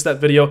ahead and release that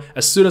video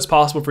as soon as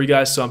possible for you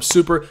guys. So I'm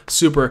super,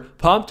 super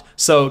pumped.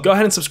 So go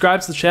ahead and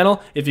subscribe to the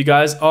channel if you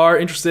guys are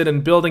interested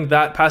in building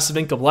that passive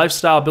income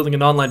lifestyle, building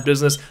an online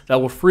business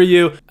that will free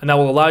you and that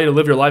will allow you to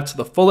live your life to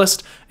the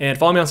fullest. And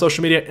follow me on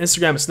social media,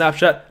 Instagram and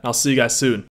Snapchat, and I'll see you guys soon.